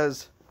he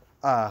says,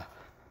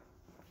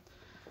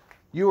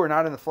 you are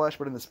not in the flesh,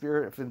 but in the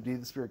Spirit, if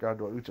indeed the Spirit of God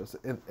dwells.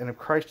 And if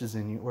Christ is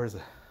in you, where is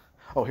it?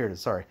 Oh, here it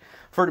is, sorry.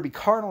 For to be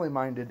carnally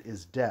minded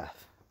is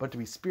death, but to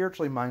be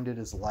spiritually minded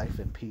is life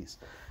and peace.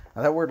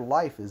 Now that word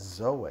life is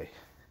Zoe,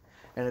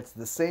 and it's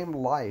the same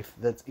life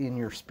that's in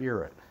your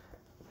spirit.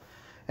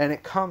 And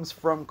it comes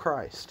from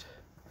Christ.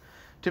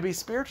 To be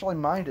spiritually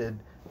minded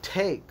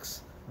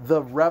takes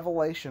the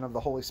revelation of the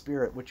Holy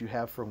Spirit which you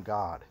have from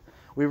God.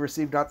 We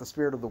receive not the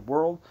spirit of the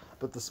world,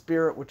 but the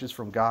Spirit which is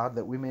from God,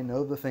 that we may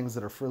know the things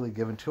that are freely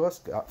given to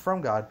us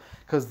from God,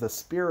 because the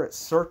Spirit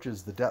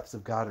searches the depths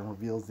of God and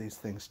reveals these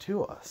things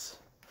to us.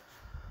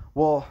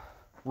 Well,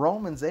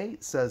 Romans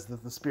 8 says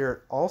that the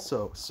Spirit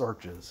also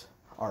searches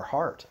our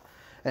heart,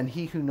 and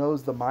he who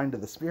knows the mind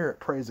of the Spirit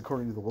prays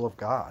according to the will of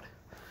God.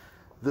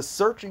 The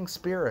searching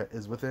Spirit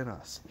is within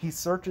us. He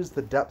searches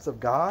the depths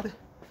of God,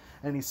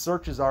 and he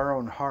searches our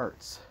own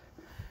hearts.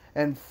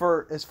 And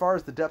for as far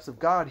as the depths of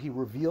God, he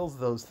reveals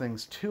those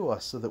things to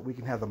us so that we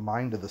can have the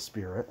mind of the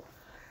Spirit.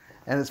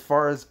 And as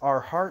far as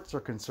our hearts are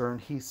concerned,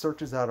 he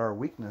searches out our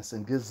weakness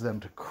and gives them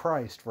to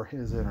Christ for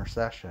his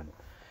intercession.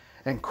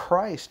 And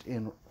Christ,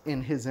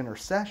 in his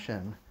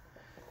intercession,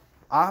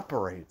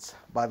 operates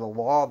by the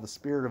law of the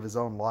Spirit of his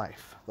own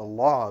life, the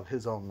law of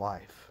his own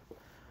life,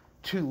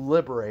 to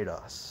liberate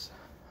us,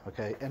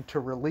 okay, and to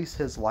release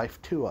his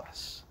life to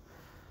us.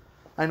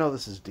 I know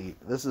this is deep.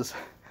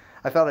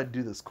 I thought I'd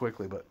do this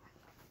quickly, but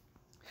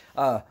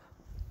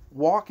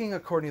walking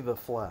according to the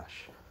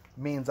flesh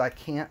means I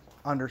can't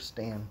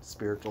understand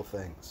spiritual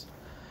things.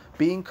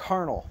 Being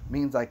carnal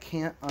means I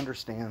can't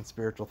understand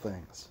spiritual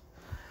things.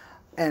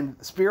 And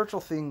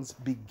spiritual things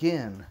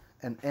begin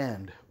and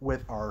end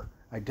with our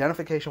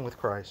identification with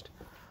Christ,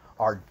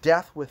 our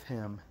death with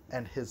him,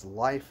 and his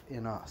life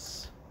in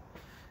us.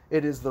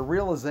 It is the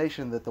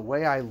realization that the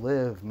way I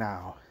live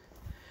now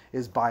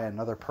is by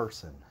another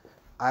person.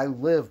 I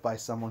live by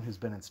someone who's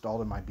been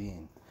installed in my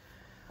being.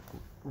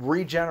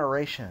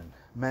 Regeneration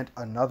meant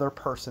another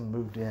person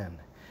moved in,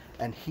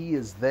 and he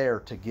is there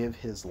to give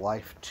his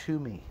life to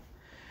me.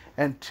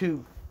 And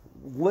to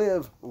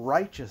live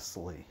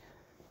righteously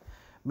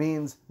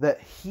means that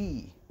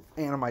he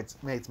animates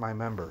my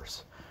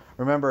members.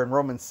 Remember in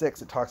Romans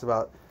 6 it talks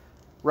about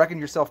reckon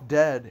yourself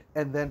dead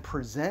and then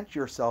present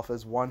yourself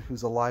as one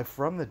who's alive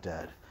from the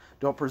dead.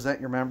 Don't present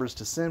your members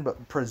to sin,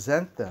 but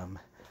present them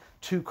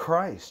to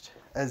Christ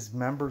as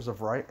members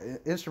of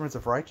instruments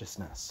of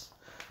righteousness.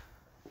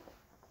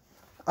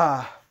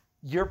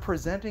 You're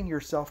presenting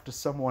yourself to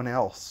someone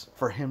else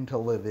for him to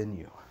live in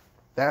you.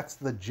 That's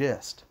the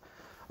gist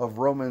of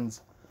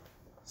Romans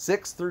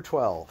 6 through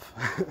 12,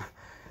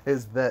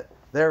 is that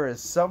there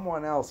is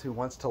someone else who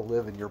wants to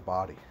live in your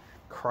body,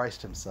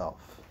 Christ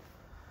himself.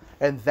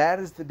 And that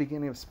is the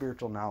beginning of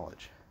spiritual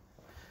knowledge.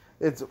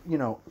 It's,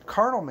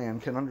 carnal man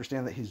can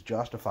understand that he's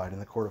justified in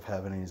the court of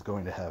heaven and he's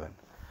going to heaven.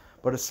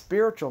 But a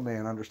spiritual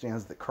man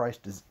understands that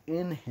Christ is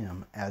in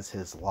him as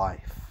his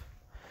life.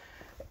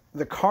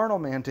 The carnal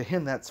man, to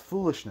him, that's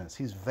foolishness.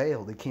 He's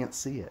veiled. He can't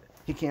see it.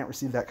 He can't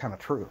receive that kind of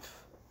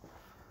truth.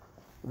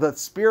 The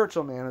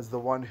spiritual man is the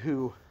one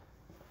who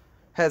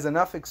has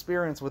enough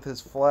experience with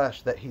his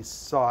flesh that he's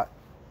sought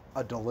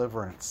a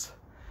deliverance.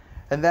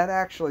 And that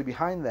actually,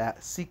 behind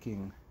that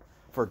seeking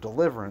for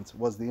deliverance,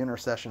 was the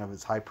intercession of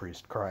his high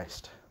priest,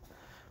 Christ.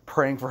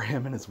 Praying for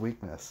him in his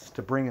weakness,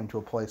 to bring him to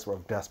a place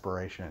of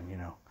desperation,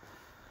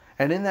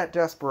 And in that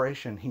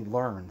desperation, he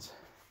learns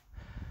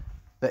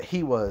that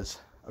he was,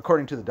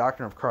 according to the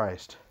doctrine of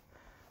Christ,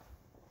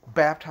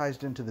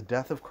 baptized into the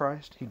death of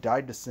Christ. He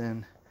died to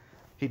sin.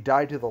 He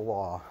died to the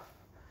law.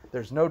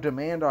 There's no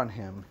demand on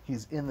him.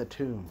 He's in the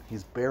tomb.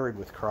 He's buried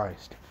with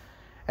Christ.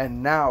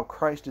 And now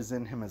Christ is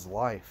in him as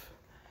life.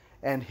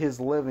 And his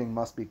living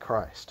must be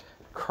Christ.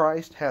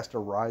 Christ has to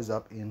rise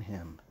up in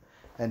him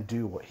and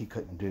do what he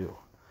couldn't do.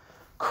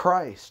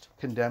 Christ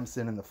condemned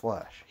sin in the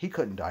flesh. He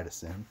couldn't die to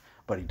sin,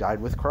 but he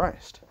died with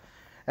Christ.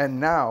 And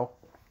now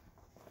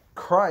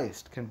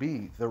Christ can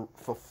be the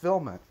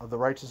fulfillment of the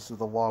righteousness of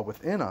the law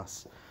within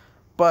us.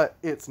 But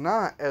it's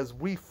not as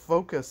we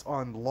focus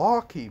on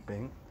law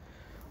keeping,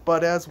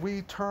 but as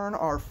we turn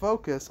our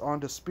focus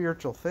onto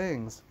spiritual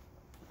things,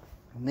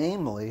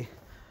 namely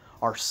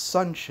our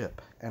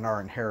sonship and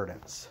our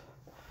inheritance.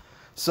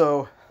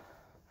 So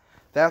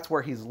that's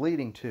where he's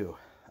leading to.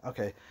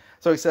 Okay,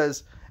 so he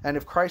says, and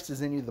if Christ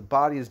is in you, the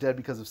body is dead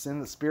because of sin,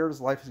 the spirit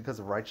is life because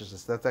of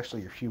righteousness. That's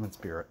actually your human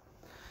spirit.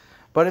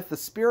 But if the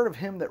spirit of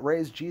him that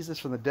raised Jesus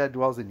from the dead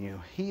dwells in you,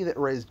 he that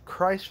raised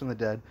Christ from the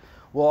dead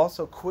will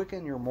also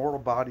quicken your mortal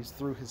bodies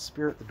through his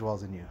spirit that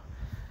dwells in you.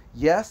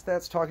 Yes,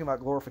 that's talking about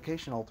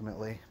glorification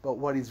ultimately, but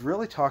what he's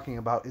really talking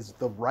about is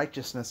the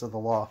righteousness of the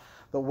law,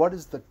 what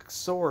is the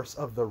source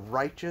of the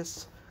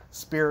righteous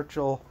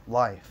spiritual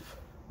life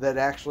that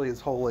actually is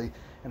holy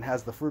and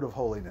has the fruit of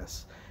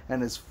holiness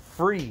and is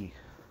free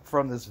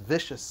from this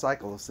vicious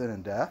cycle of sin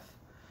and death.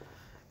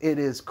 It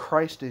is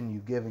Christ in you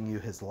giving you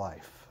his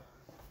life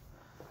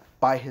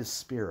by his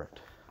Spirit.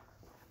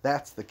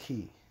 That's the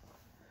key.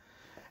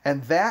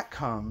 And that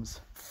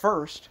comes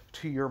first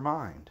to your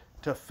mind,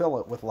 to fill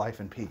it with life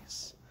and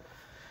peace.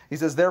 He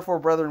says, therefore,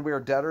 brethren, we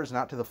are debtors,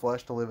 not to the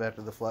flesh, to live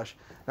after the flesh.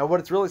 Now, what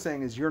it's really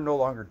saying is you're no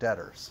longer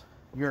debtors.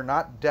 You're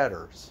not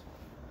debtors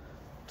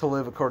to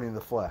live according to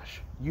the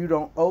flesh. You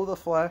don't owe the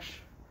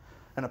flesh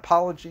an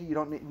apology. You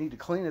don't need to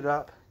clean it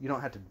up. You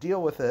don't have to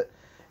deal with it.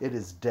 It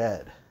is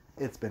dead.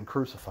 It's been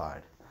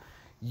crucified.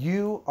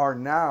 You are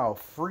now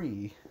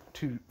free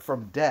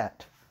from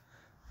debt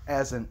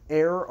as an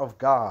heir of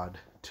God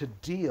to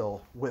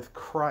deal with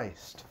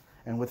Christ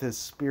and with his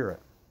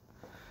Spirit.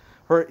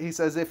 For he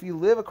says, if you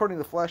live according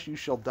to the flesh, you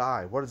shall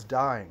die. What is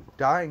dying?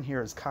 Dying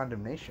here is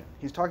condemnation.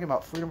 He's talking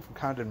about freedom from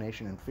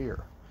condemnation and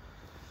fear.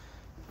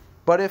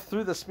 But if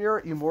through the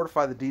Spirit you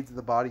mortify the deeds of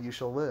the body, you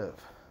shall live.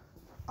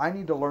 I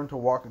need to learn to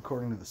walk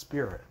according to the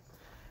Spirit.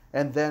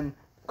 And then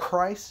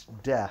Christ's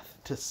death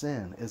to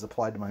sin is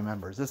applied to my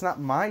members. It's not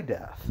my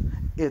death.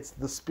 It's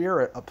the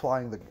Spirit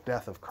applying the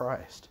death of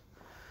Christ.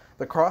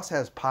 The cross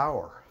has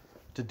power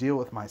to deal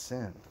with my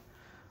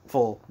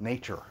sinful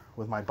nature,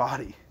 with my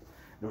body,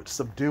 to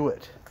subdue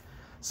it,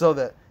 so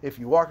that if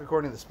you walk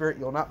according to the Spirit,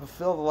 you'll not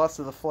fulfill the lust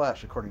of the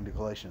flesh, according to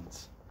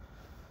Galatians.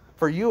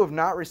 For you have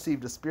not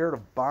received a spirit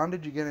of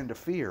bondage again into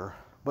fear,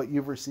 but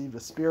you've received a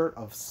spirit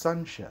of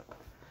sonship,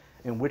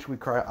 in which we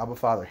cry, Abba,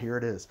 Father. Here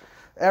it is.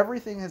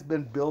 Everything has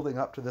been building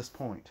up to this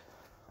point.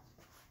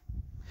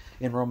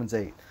 In Romans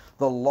 8,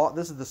 the law,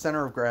 this is the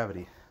center of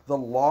gravity. The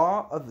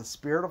law of the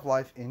Spirit of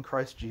life in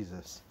Christ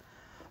Jesus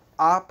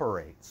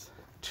operates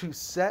to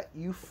set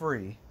you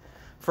free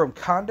from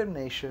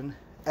condemnation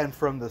and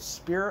from the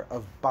spirit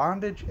of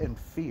bondage and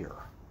fear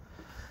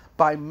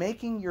by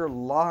making your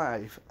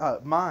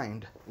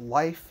mind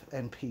life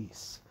and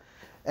peace,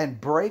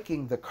 and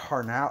breaking the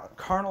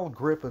carnal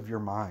grip of your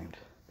mind,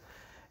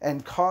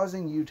 and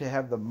causing you to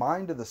have the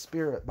mind of the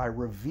Spirit by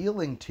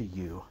revealing to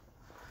you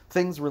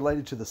things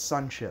related to the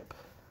sonship.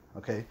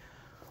 Okay?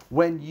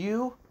 When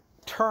you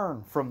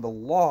turn from the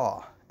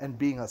law and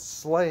being a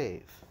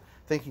slave,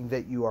 thinking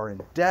that you are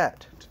in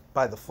debt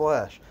by the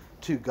flesh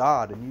to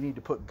God, and you need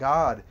to put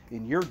God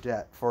in your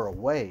debt for a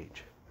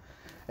wage,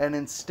 and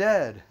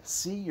instead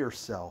see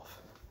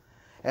yourself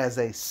as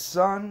a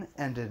son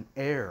and an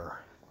heir,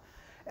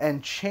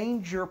 and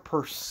change your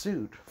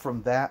pursuit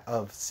from that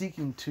of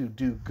seeking to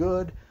do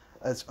good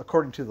as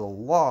according to the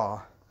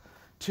law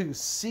to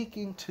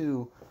seeking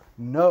to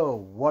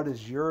know what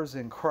is yours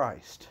in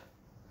Christ.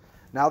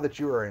 Now that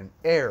you are an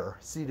heir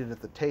seated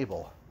at the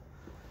table,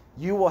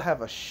 you will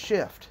have a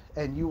shift,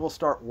 and you will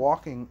start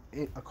walking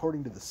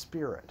according to the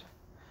Spirit.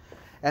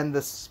 And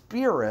the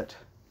Spirit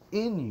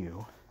in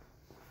you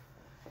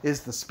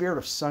is the spirit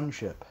of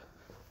sonship.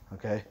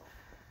 Okay?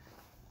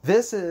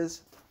 This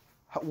is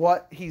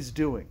what he's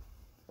doing.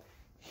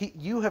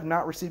 You have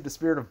not received a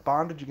spirit of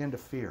bondage again to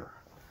fear.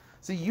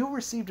 See, you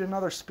received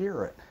another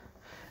spirit,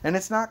 and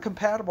it's not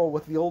compatible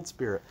with the old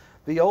spirit.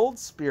 The old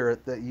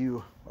spirit that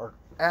you are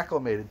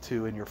acclimated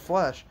to in your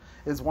flesh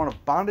is one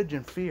of bondage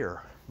and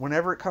fear.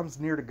 Whenever it comes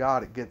near to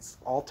God, it gets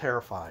all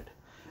terrified.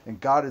 And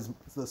God is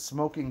the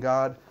smoking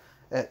God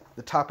at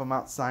the top of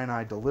Mount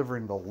Sinai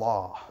delivering the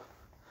law.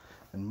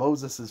 And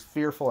Moses is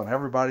fearful, and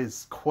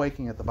everybody's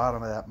quaking at the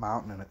bottom of that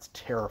mountain, and it's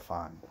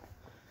terrifying.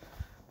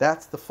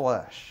 That's the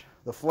flesh.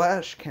 The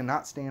flesh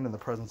cannot stand in the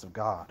presence of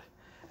God.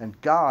 And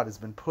God has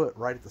been put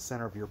right at the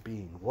center of your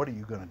being. What are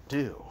you going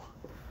to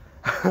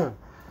do?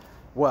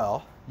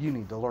 Well, you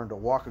need to learn to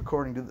walk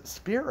according to the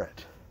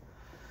Spirit.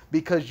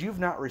 Because you've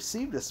not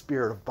received a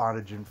spirit of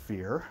bondage and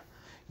fear.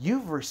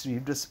 You've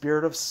received a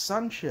spirit of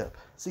sonship.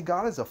 See,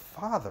 God is a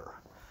father.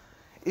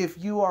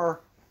 If you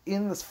are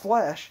in the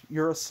flesh,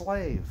 you're a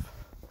slave.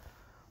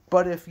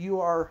 But if you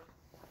are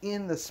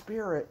in the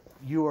Spirit,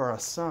 you are a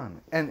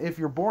son. And if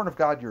you're born of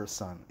God, you're a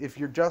son. If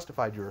you're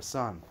justified, you're a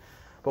son.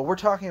 But we're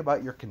talking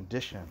about your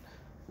condition.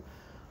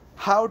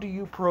 How do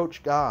you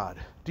approach God?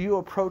 Do you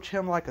approach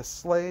him like a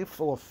slave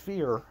full of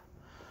fear?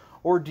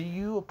 Or do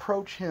you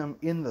approach him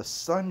in the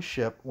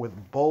sonship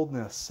with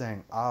boldness,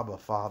 saying, Abba,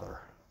 Father?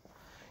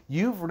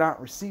 You've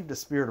not received a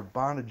spirit of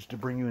bondage to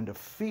bring you into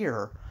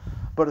fear,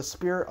 but a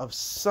spirit of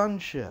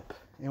sonship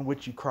in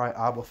which you cry,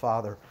 Abba,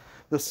 Father.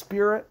 The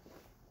Spirit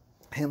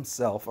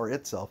himself, or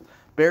itself,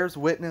 bears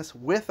witness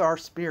with our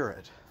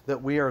spirit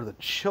that we are the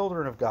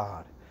children of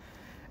God.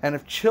 And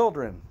if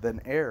children, then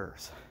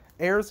heirs,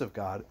 heirs of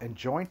God, and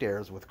joint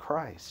heirs with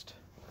Christ.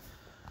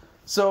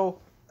 So,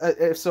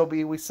 if so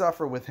be we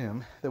suffer with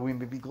him, that we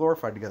may be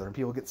glorified together. And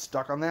people get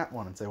stuck on that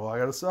one and say, well, I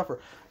got to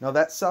suffer. No,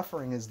 that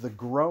suffering is the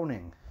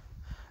groaning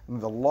and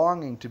the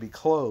longing to be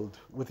clothed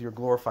with your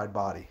glorified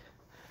body.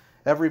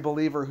 Every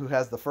believer who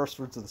has the first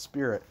fruits of the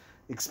Spirit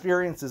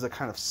experiences a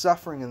kind of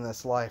suffering in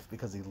this life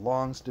because he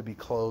longs to be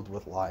clothed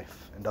with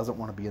life and doesn't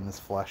want to be in this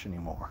flesh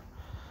anymore.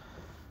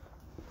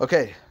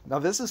 Okay, now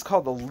this is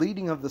called the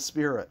leading of the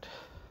Spirit.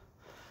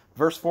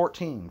 Verse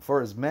 14,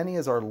 for as many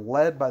as are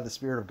led by the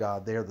Spirit of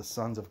God, they are the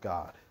sons of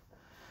God.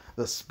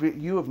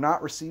 You have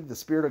not received the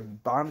spirit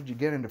of bondage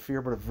again into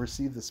fear, but have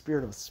received the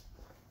spirit of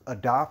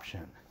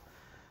adoption,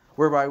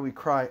 whereby we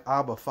cry,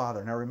 Abba,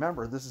 Father. Now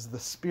remember, this is the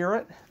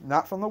Spirit,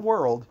 not from the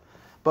world,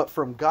 but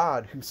from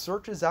God, who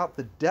searches out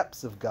the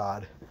depths of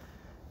God,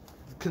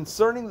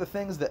 concerning the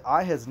things that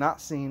eye has not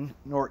seen,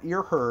 nor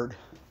ear heard,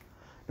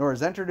 nor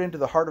has entered into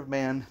the heart of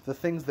man, the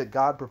things that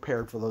God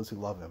prepared for those who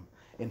love him.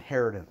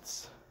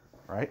 Inheritance,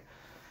 right?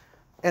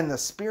 And the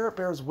Spirit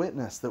bears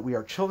witness that we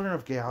are children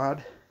of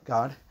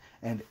God,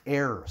 and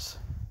heirs.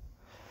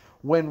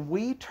 When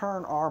we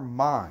turn our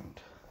mind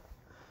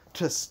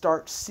to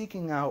start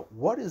seeking out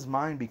what is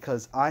mine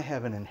because I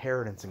have an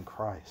inheritance in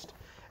Christ,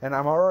 and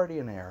I'm already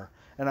an heir,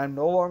 and I'm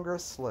no longer a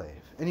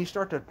slave, and you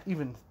start to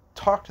even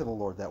talk to the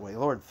Lord that way.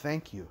 Lord,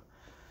 thank you.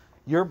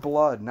 Your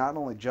blood not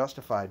only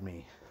justified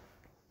me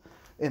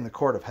in the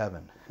court of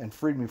heaven and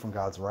freed me from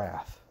God's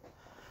wrath,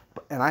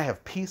 and I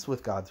have peace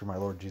with God through my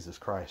Lord Jesus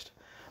Christ,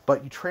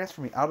 but you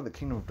transfer me out of the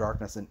kingdom of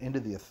darkness and into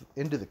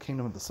the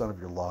kingdom of the Son of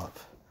your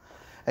love.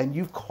 And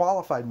you've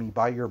qualified me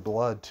by your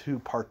blood to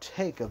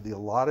partake of the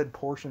allotted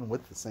portion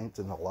with the saints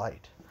in the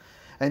light.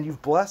 And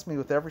you've blessed me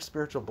with every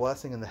spiritual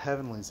blessing in the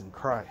heavenlies in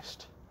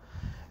Christ.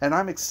 And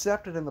I'm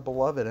accepted in the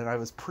beloved, and I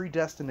was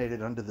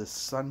predestinated unto this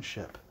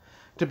sonship,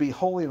 to be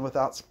holy and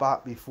without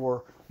spot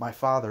before my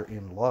Father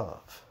in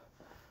love.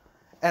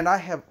 And I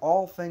have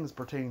all things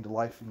pertaining to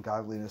life and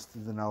godliness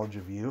through the knowledge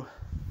of you.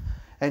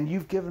 And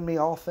you've given me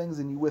all things,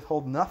 and you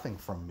withhold nothing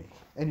from me.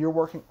 And you're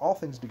working all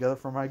things together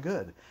for my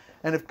good.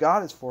 And if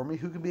God is for me,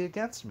 who can be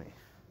against me?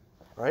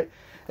 Right?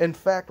 In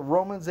fact,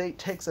 Romans 8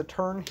 takes a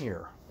turn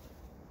here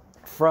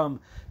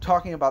from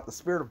talking about the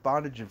spirit of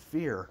bondage and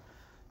fear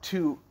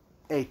to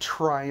a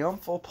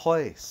triumphal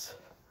place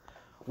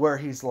where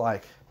he's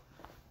like,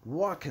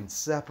 what can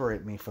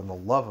separate me from the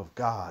love of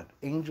God?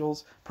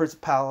 Angels,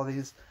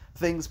 principalities,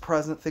 things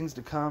present, things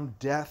to come,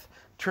 death,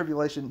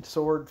 tribulation,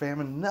 sword,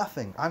 famine,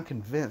 nothing. I'm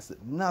convinced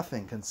that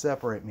nothing can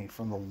separate me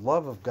from the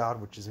love of God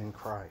which is in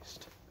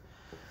Christ.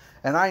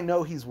 And I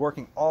know he's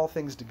working all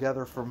things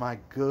together for my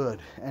good.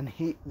 And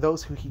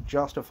those who he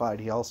justified,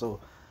 he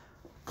also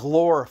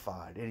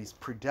glorified. And he's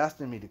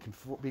predestined me to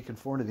be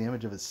conformed to the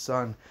image of his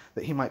Son,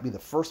 that he might be the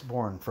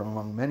firstborn from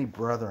among many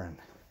brethren.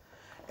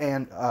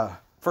 And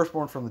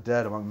firstborn from the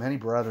dead among many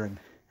brethren.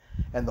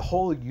 And the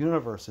whole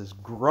universe is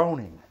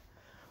groaning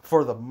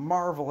for the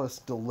marvelous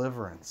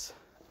deliverance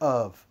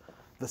of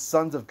the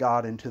sons of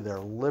God into their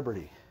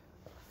liberty.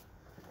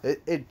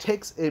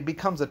 It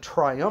becomes a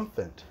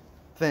triumphant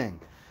thing.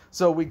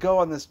 So we go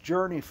on this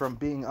journey from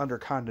being under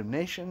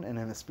condemnation and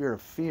in a spirit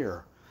of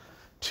fear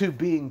to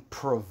being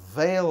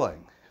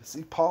prevailing.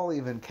 See, Paul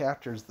even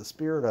captures the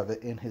spirit of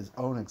it in his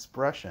own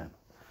expression.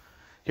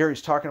 Here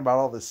he's talking about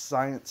all this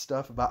science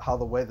stuff about how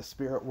the way the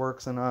Spirit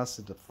works in us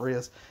is to free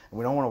us. And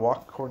we don't want to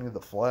walk according to the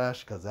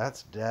flesh because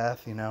that's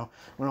death, you know.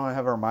 We don't want to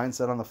have our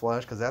mindset on the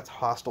flesh because that's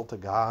hostile to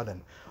God.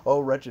 And, oh,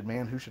 wretched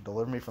man, who should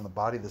deliver me from the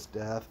body of this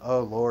death?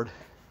 Oh, Lord.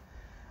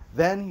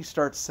 Then he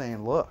starts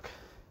saying, look,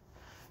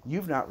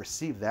 you've not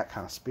received that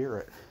kind of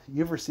spirit.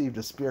 You've received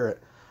a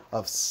spirit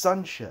of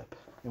sonship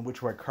in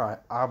which we cry,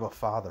 Abba,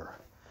 Father.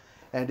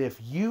 And if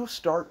you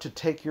start to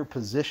take your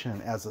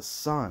position as a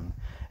son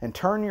and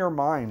turn your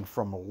mind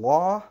from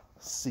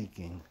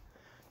law-seeking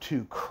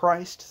to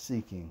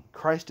Christ-seeking,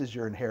 Christ is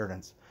your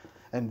inheritance,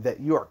 and that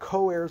you are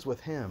co-heirs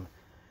with him,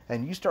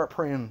 and you start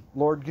praying,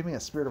 Lord, give me a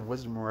spirit of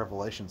wisdom and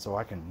revelation so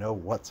I can know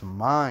what's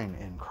mine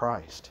in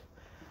Christ,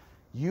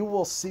 you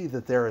will see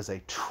that there is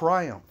a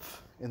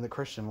triumph in the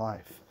Christian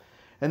life.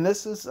 And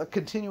this is a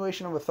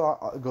continuation of a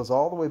thought. It goes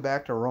all the way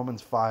back to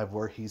Romans 5,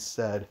 where he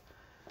said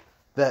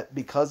that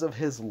because of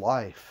his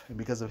life and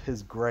because of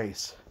his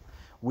grace,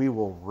 we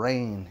will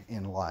reign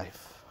in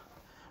life.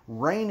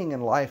 Reigning in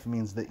life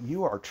means that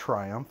you are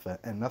triumphant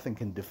and nothing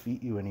can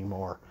defeat you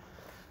anymore.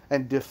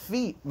 And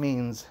defeat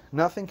means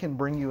nothing can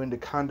bring you into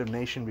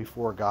condemnation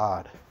before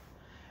God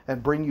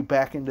and bring you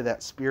back into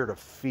that spirit of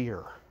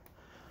fear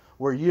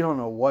where you don't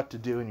know what to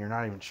do and you're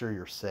not even sure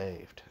you're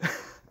saved.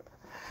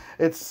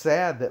 It's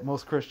sad that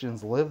most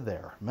Christians live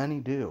there.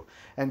 Many do.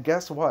 And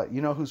guess what?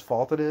 You know whose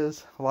fault it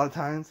is a lot of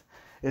times?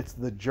 It's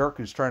the jerk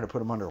who's trying to put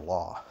them under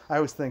law. I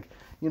always think,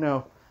 you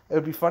know, it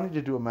would be funny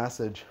to do a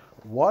message.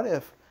 What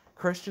if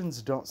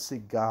Christians don't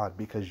seek God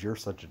because you're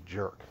such a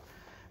jerk?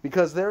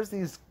 Because there's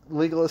these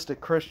legalistic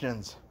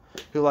Christians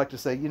who like to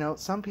say, you know,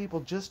 some people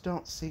just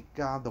don't seek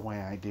God the way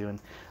I do. And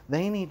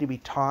they need to be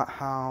taught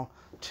how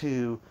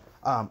to,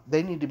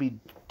 they need to be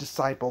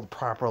discipled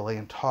properly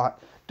and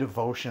taught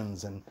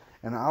devotions. And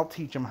I'll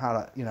teach them how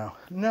to, you know,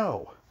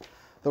 no.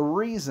 The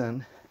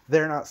reason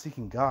they're not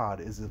seeking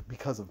God is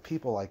because of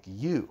people like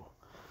you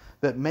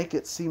that make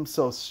it seem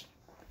so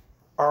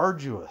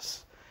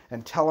arduous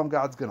and tell them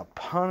God's going to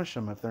punish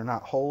them if they're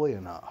not holy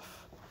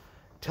enough.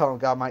 Tell them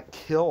God might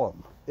kill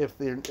them if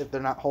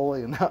they're not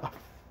holy enough.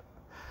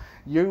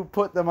 You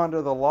put them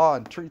under the law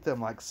and treat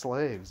them like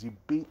slaves. You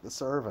beat the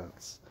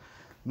servants.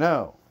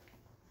 No.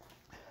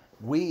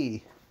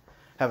 We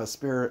have a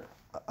spirit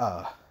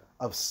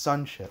of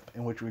sonship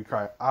in which we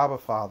cry, Abba,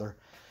 Father,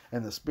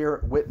 and the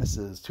Spirit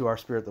witnesses to our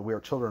spirit that we are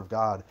children of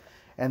God.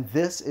 And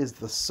this is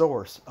the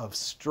source of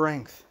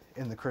strength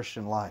in the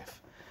Christian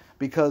life.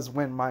 Because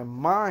when my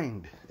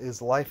mind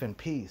is life and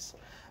peace,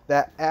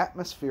 that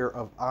atmosphere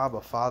of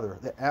Abba, Father,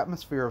 the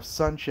atmosphere of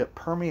sonship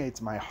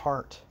permeates my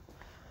heart.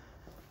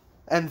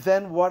 And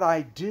then what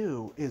I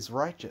do is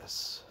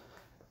righteous.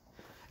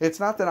 It's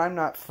not that I'm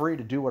not free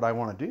to do what I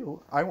want to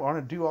do. I want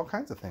to do all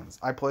kinds of things.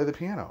 I play the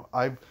piano.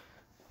 I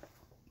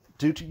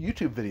do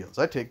YouTube videos.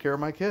 I take care of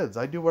my kids.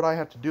 I do what I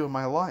have to do in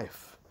my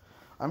life.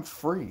 I'm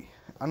free.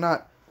 I'm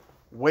not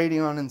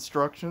waiting on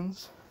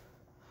instructions.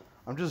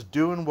 I'm just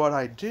doing what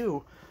I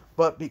do.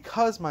 But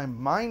because my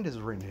mind is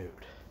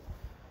renewed,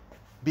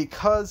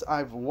 because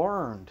I've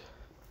learned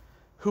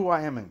who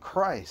I am in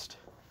Christ,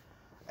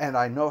 and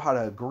I know how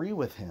to agree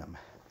with Him,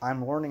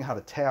 I'm learning how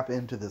to tap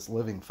into this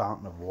living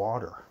fountain of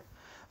water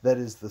that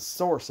is the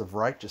source of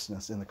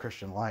righteousness in the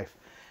Christian life.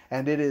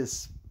 And it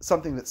is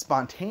something that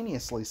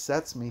spontaneously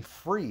sets me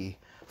free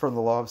from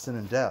the law of sin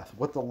and death.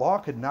 What the law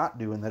could not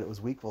do, in that it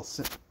was weak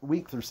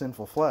through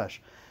sinful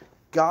flesh,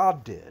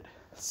 God did,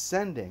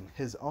 sending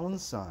His own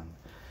Son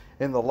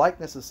in the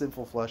likeness of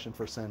sinful flesh, and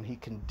for sin He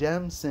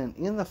condemned sin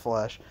in the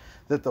flesh,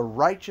 that the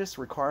righteous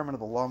requirement of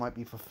the law might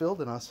be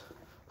fulfilled in us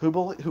who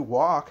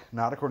walk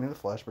not according to the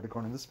flesh but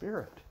according to the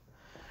Spirit.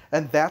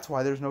 And that's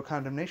why there's no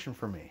condemnation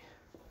for me.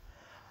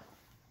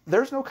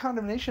 There's no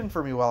condemnation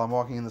for me while I'm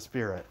walking in the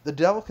Spirit. The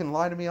devil can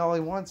lie to me all he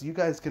wants. You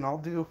guys can all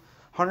do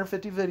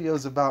 150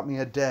 videos about me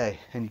a day,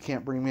 and you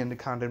can't bring me into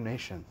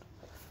condemnation.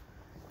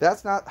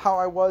 That's not how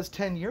I was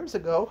 10 years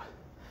ago.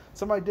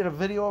 Somebody did a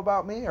video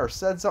about me or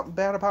said something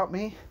bad about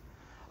me,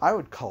 I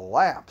would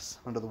collapse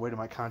under the weight of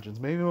my conscience.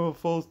 Maybe I'm a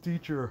false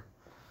teacher.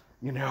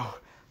 You know,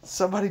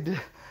 somebody did.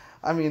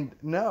 I mean,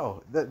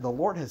 no, the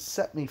Lord has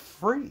set me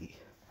free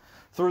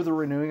through the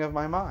renewing of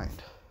my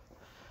mind.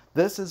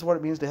 This is what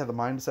it means to have the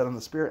mind set on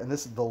the Spirit, and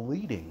this is the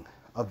leading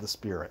of the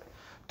Spirit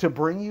to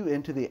bring you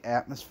into the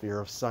atmosphere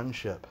of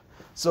sonship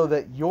so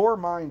that your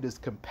mind is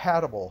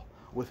compatible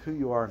with who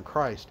you are in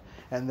Christ,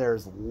 and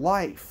there's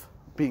life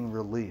being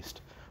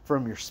released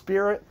from your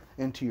spirit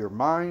into your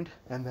mind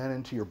and then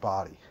into your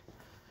body.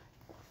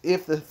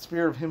 If the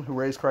Spirit of Him who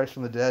raised Christ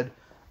from the dead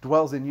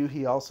dwells in you,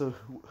 He also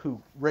who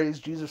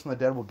raised Jesus from the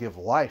dead will give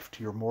life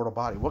to your mortal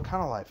body. What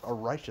kind of life? A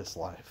righteous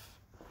life.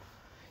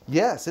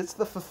 Yes, it's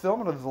the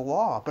fulfillment of the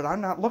law, but I'm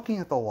not looking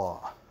at the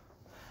law.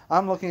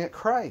 I'm looking at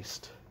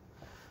Christ.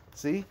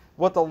 See,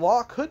 what the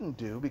law couldn't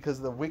do because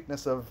of the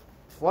weakness of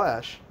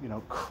flesh,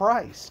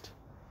 Christ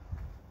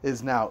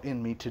is now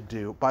in me to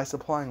do by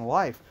supplying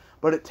life.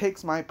 But it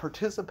takes my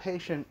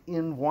participation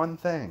in one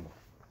thing.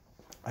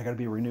 I got to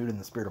be renewed in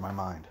the spirit of my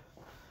mind.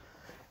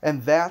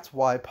 And that's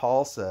why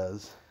Paul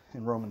says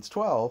in Romans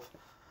 12,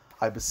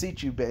 I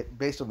beseech you,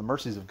 based on the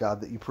mercies of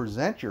God, that you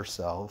present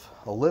yourself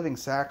a living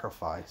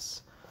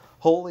sacrifice,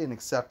 holy and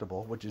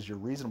acceptable, which is your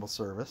reasonable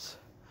service,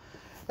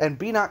 and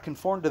be not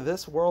conformed to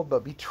this world,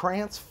 but be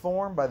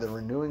transformed by the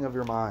renewing of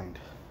your mind.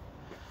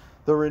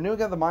 The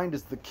renewing of the mind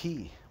is the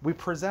key. We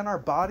present our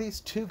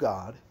bodies to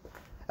God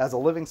as a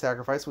living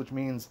sacrifice, which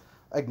means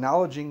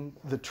acknowledging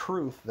the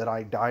truth that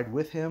I died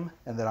with Him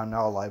and that I'm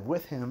now alive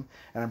with Him,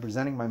 and I'm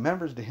presenting my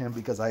members to Him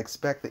because I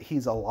expect that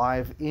He's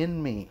alive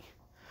in me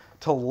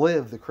to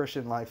live the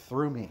Christian life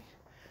through me.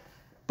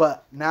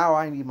 But now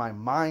I need my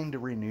mind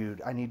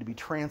renewed. I need to be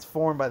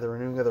transformed by the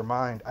renewing of their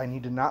mind. I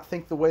need to not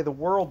think the way the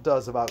world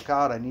does about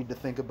God. I need to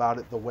think about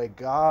it the way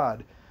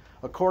God,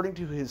 according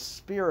to His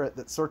Spirit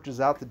that searches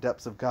out the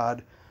depths of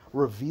God,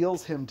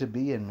 reveals Him to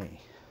be in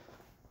me.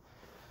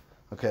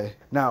 Okay,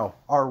 now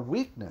our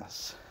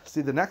weakness.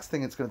 See, the next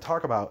thing it's going to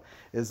talk about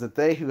is that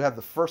they who have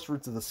the first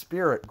fruits of the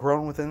Spirit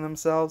grown within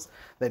themselves,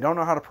 they don't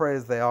know how to pray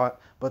as they ought,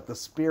 but the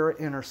Spirit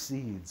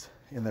intercedes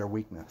in their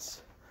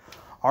weakness.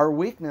 Our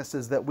weakness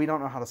is that we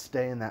don't know how to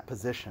stay in that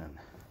position.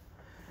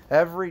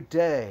 Every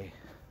day,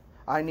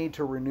 I need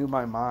to renew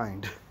my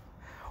mind,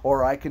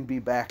 or I can be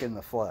back in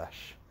the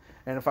flesh.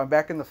 And if I'm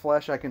back in the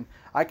flesh, I can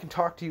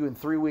talk to you in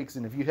 3 weeks,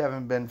 and if you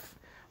haven't been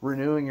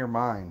renewing your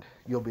mind,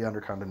 you'll be under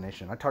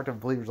condemnation. I talk to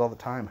believers all the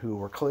time who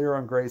were clear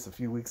on grace a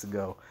few weeks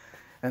ago,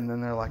 and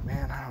then they're like,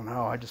 man, I don't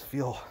know, I just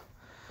feel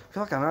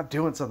like I'm not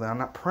doing something. I'm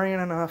not praying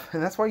enough.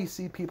 And that's why you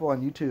see people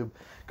on YouTube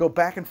go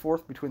back and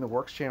forth between the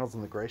works channels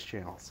and the grace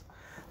channels.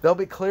 They'll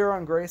be clear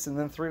on grace, and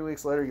then 3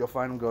 weeks later you'll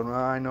find them going, well,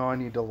 I know I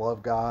need to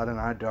love God, and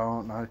I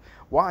don't.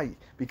 Why?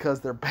 Because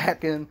they're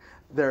back in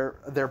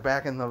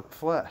the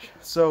flesh.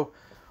 So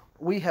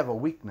we have a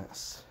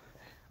weakness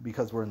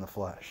because we're in the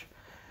flesh.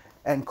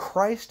 And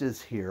Christ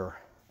is here,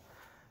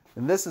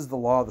 and this is the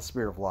law of the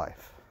Spirit of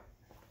life.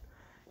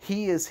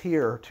 He is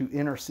here to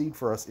intercede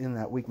for us in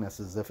that weakness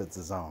as if it's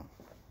His own.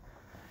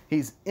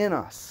 He's in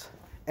us,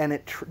 and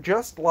it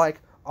just like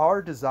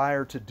our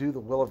desire to do the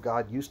will of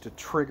God used to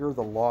trigger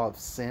the law of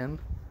sin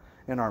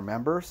in our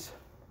members,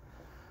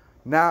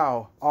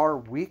 now our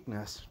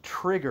weakness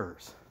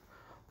triggers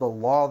the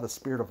law of the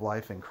Spirit of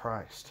life in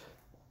Christ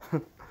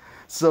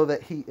so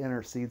that He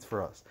intercedes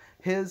for us.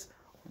 His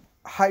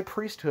high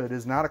priesthood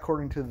is not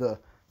according to the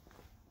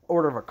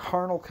order of a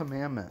carnal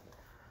commandment,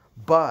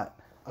 but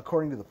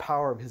according to the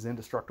power of his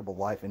indestructible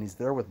life. And he's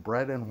there with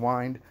bread and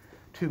wine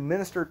to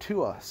minister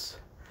to us.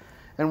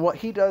 And what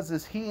he does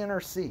is he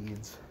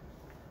intercedes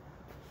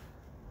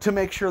to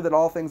make sure that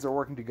all things are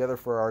working together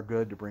for our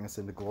good to bring us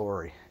into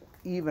glory,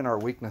 even our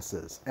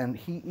weaknesses. And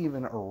he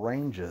even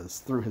arranges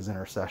through his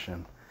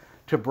intercession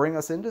to bring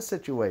us into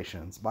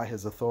situations by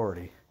his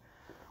authority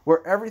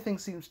where everything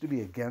seems to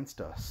be against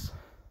us,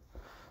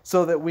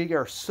 so that we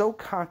are so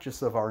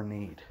conscious of our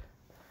need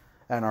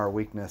and our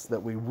weakness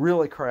that we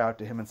really cry out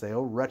to him and say,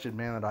 "Oh, wretched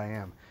man that I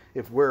am,"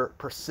 if we're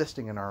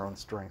persisting in our own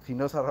strength. He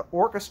knows how to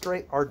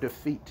orchestrate our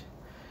defeat.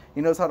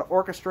 He knows how to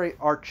orchestrate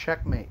our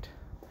checkmate.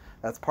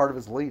 That's part of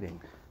his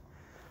leading.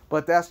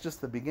 But that's just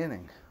the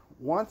beginning.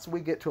 Once we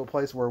get to a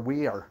place where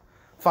we are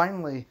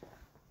finally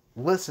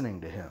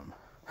listening to him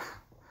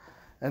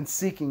and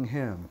seeking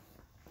him,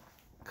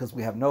 because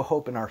we have no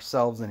hope in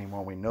ourselves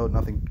anymore, we know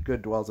nothing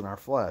good dwells in our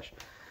flesh,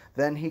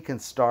 then he can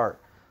start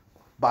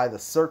by the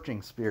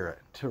searching Spirit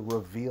to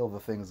reveal the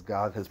things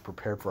God has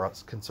prepared for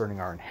us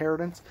concerning our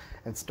inheritance,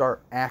 and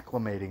start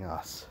acclimating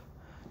us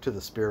to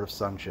the spirit of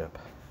sonship,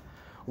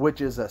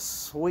 which is a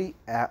sweet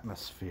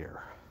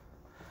atmosphere.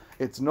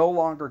 It's no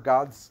longer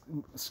God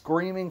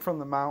screaming from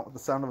the mount with the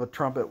sound of a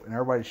trumpet and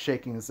everybody's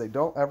shaking and say,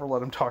 "Don't ever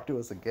let him talk to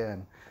us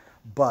again,"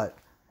 but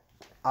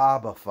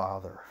Abba,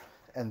 Father,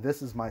 and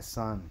this is my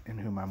Son in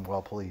whom I'm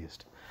well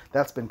pleased.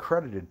 That's been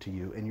credited to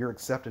you, and you're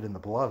accepted in the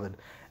beloved,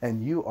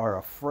 and you are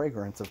a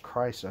fragrance of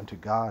Christ unto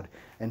God,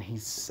 and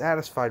he's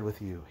satisfied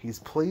with you. He's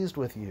pleased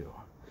with you.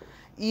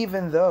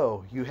 Even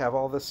though you have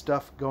all this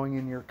stuff going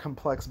in your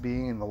complex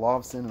being and the law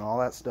of sin and all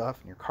that stuff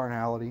and your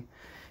carnality,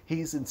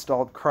 he's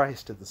installed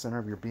Christ at the center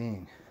of your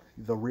being,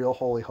 the real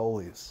holy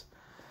holies,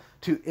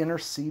 to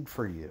intercede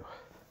for you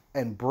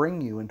and bring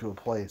you into a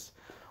place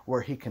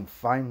where he can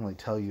finally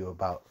tell you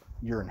about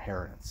your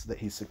inheritance that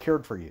he's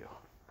secured for you.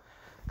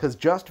 Because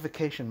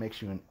justification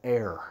makes you an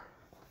heir.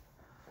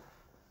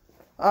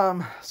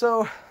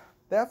 So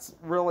that's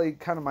really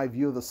kind of my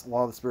view of the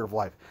law of the Spirit of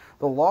life.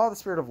 The law of the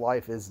Spirit of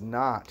life is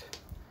not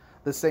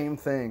the same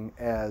thing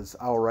as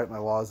 "I will write my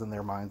laws in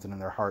their minds and in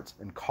their hearts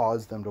and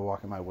cause them to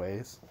walk in my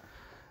ways."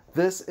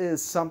 This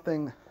is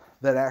something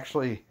that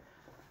actually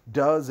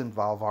does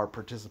involve our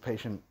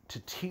participation to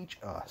teach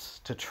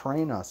us, to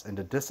train us, and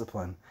to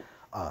discipline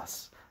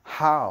us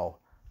how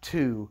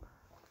to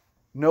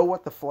know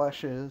what the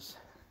flesh is,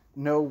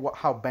 know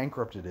how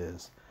bankrupt it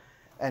is,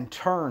 and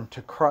turn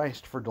to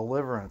Christ for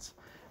deliverance,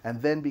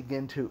 and then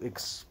begin to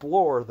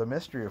explore the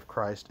mystery of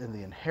Christ and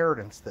the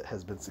inheritance that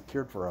has been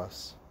secured for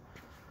us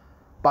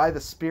by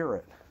the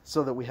Spirit,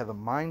 so that we have the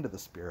mind of the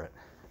Spirit.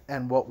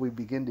 And what we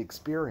begin to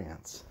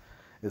experience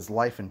is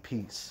life and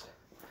peace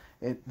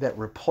that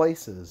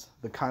replaces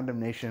the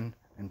condemnation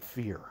and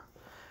fear.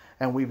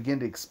 And we begin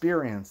to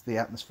experience the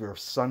atmosphere of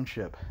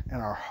sonship,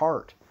 and our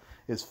heart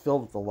is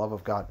filled with the love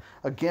of God.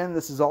 Again,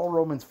 this is all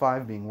Romans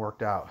 5 being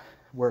worked out,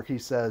 where he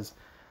says,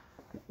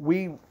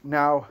 we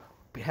now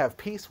have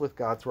peace with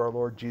God through our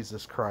Lord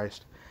Jesus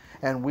Christ,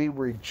 and we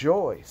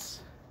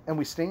rejoice, and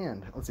we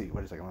stand. Let's see,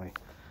 wait a second,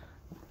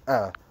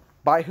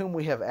 by whom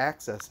we have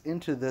access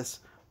into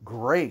this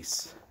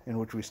grace in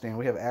which we stand.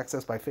 We have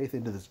access by faith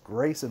into this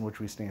grace in which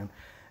we stand,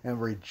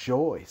 and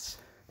rejoice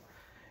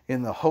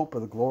in the hope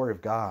of the glory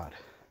of God.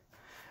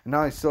 And not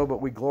only so,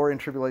 but we glory in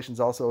tribulations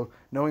also,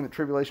 knowing that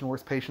tribulation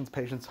works patience,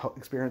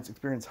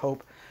 experience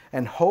hope.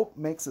 And hope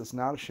makes us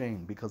not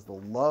ashamed, because the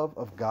love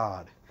of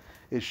God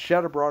is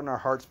shed abroad in our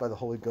hearts by the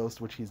Holy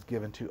Ghost, which he's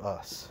given to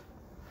us.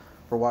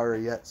 For while we are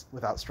yet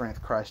without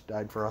strength, Christ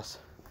died for us.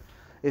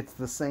 It's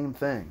the same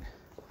thing.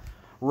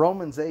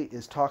 Romans 8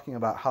 is talking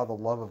about how the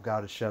love of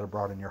God is shed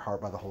abroad in your heart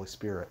by the Holy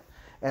Spirit,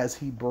 as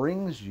he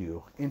brings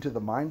you into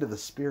the mind of the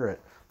Spirit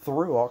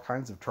through all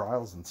kinds of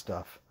trials and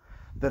stuff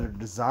that are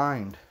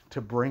designed to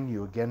bring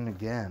you again and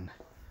again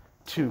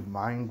to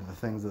mind the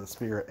things of the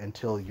Spirit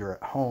until you're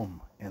at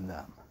home in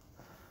them.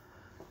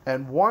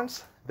 And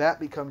once that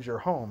becomes your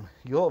home,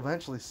 you'll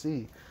eventually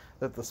see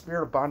that the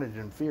spirit of bondage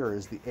and fear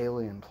is the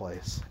alien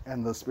place,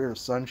 and the spirit of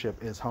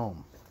sonship is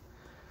home.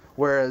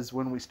 Whereas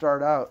when we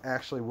start out,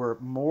 actually we're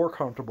more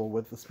comfortable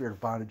with the spirit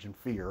of bondage and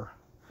fear,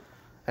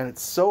 and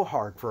it's so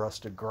hard for us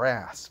to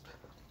grasp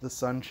the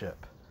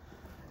sonship.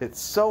 It's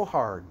so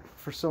hard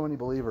for so many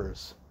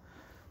believers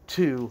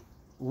to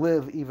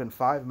live even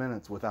 5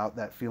 minutes without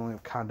that feeling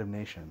of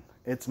condemnation.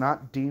 It's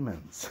not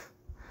demons.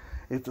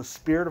 It's a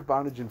spirit of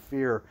bondage and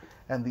fear,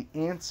 and the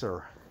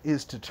answer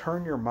is to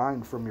turn your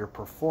mind from your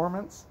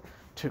performance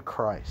to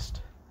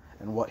Christ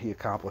and what he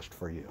accomplished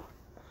for you.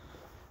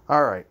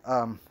 All right,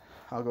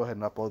 I'll go ahead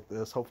and upload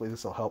this. Hopefully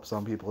this will help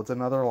some people. It's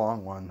another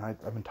long one.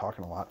 I've been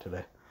talking a lot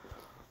today.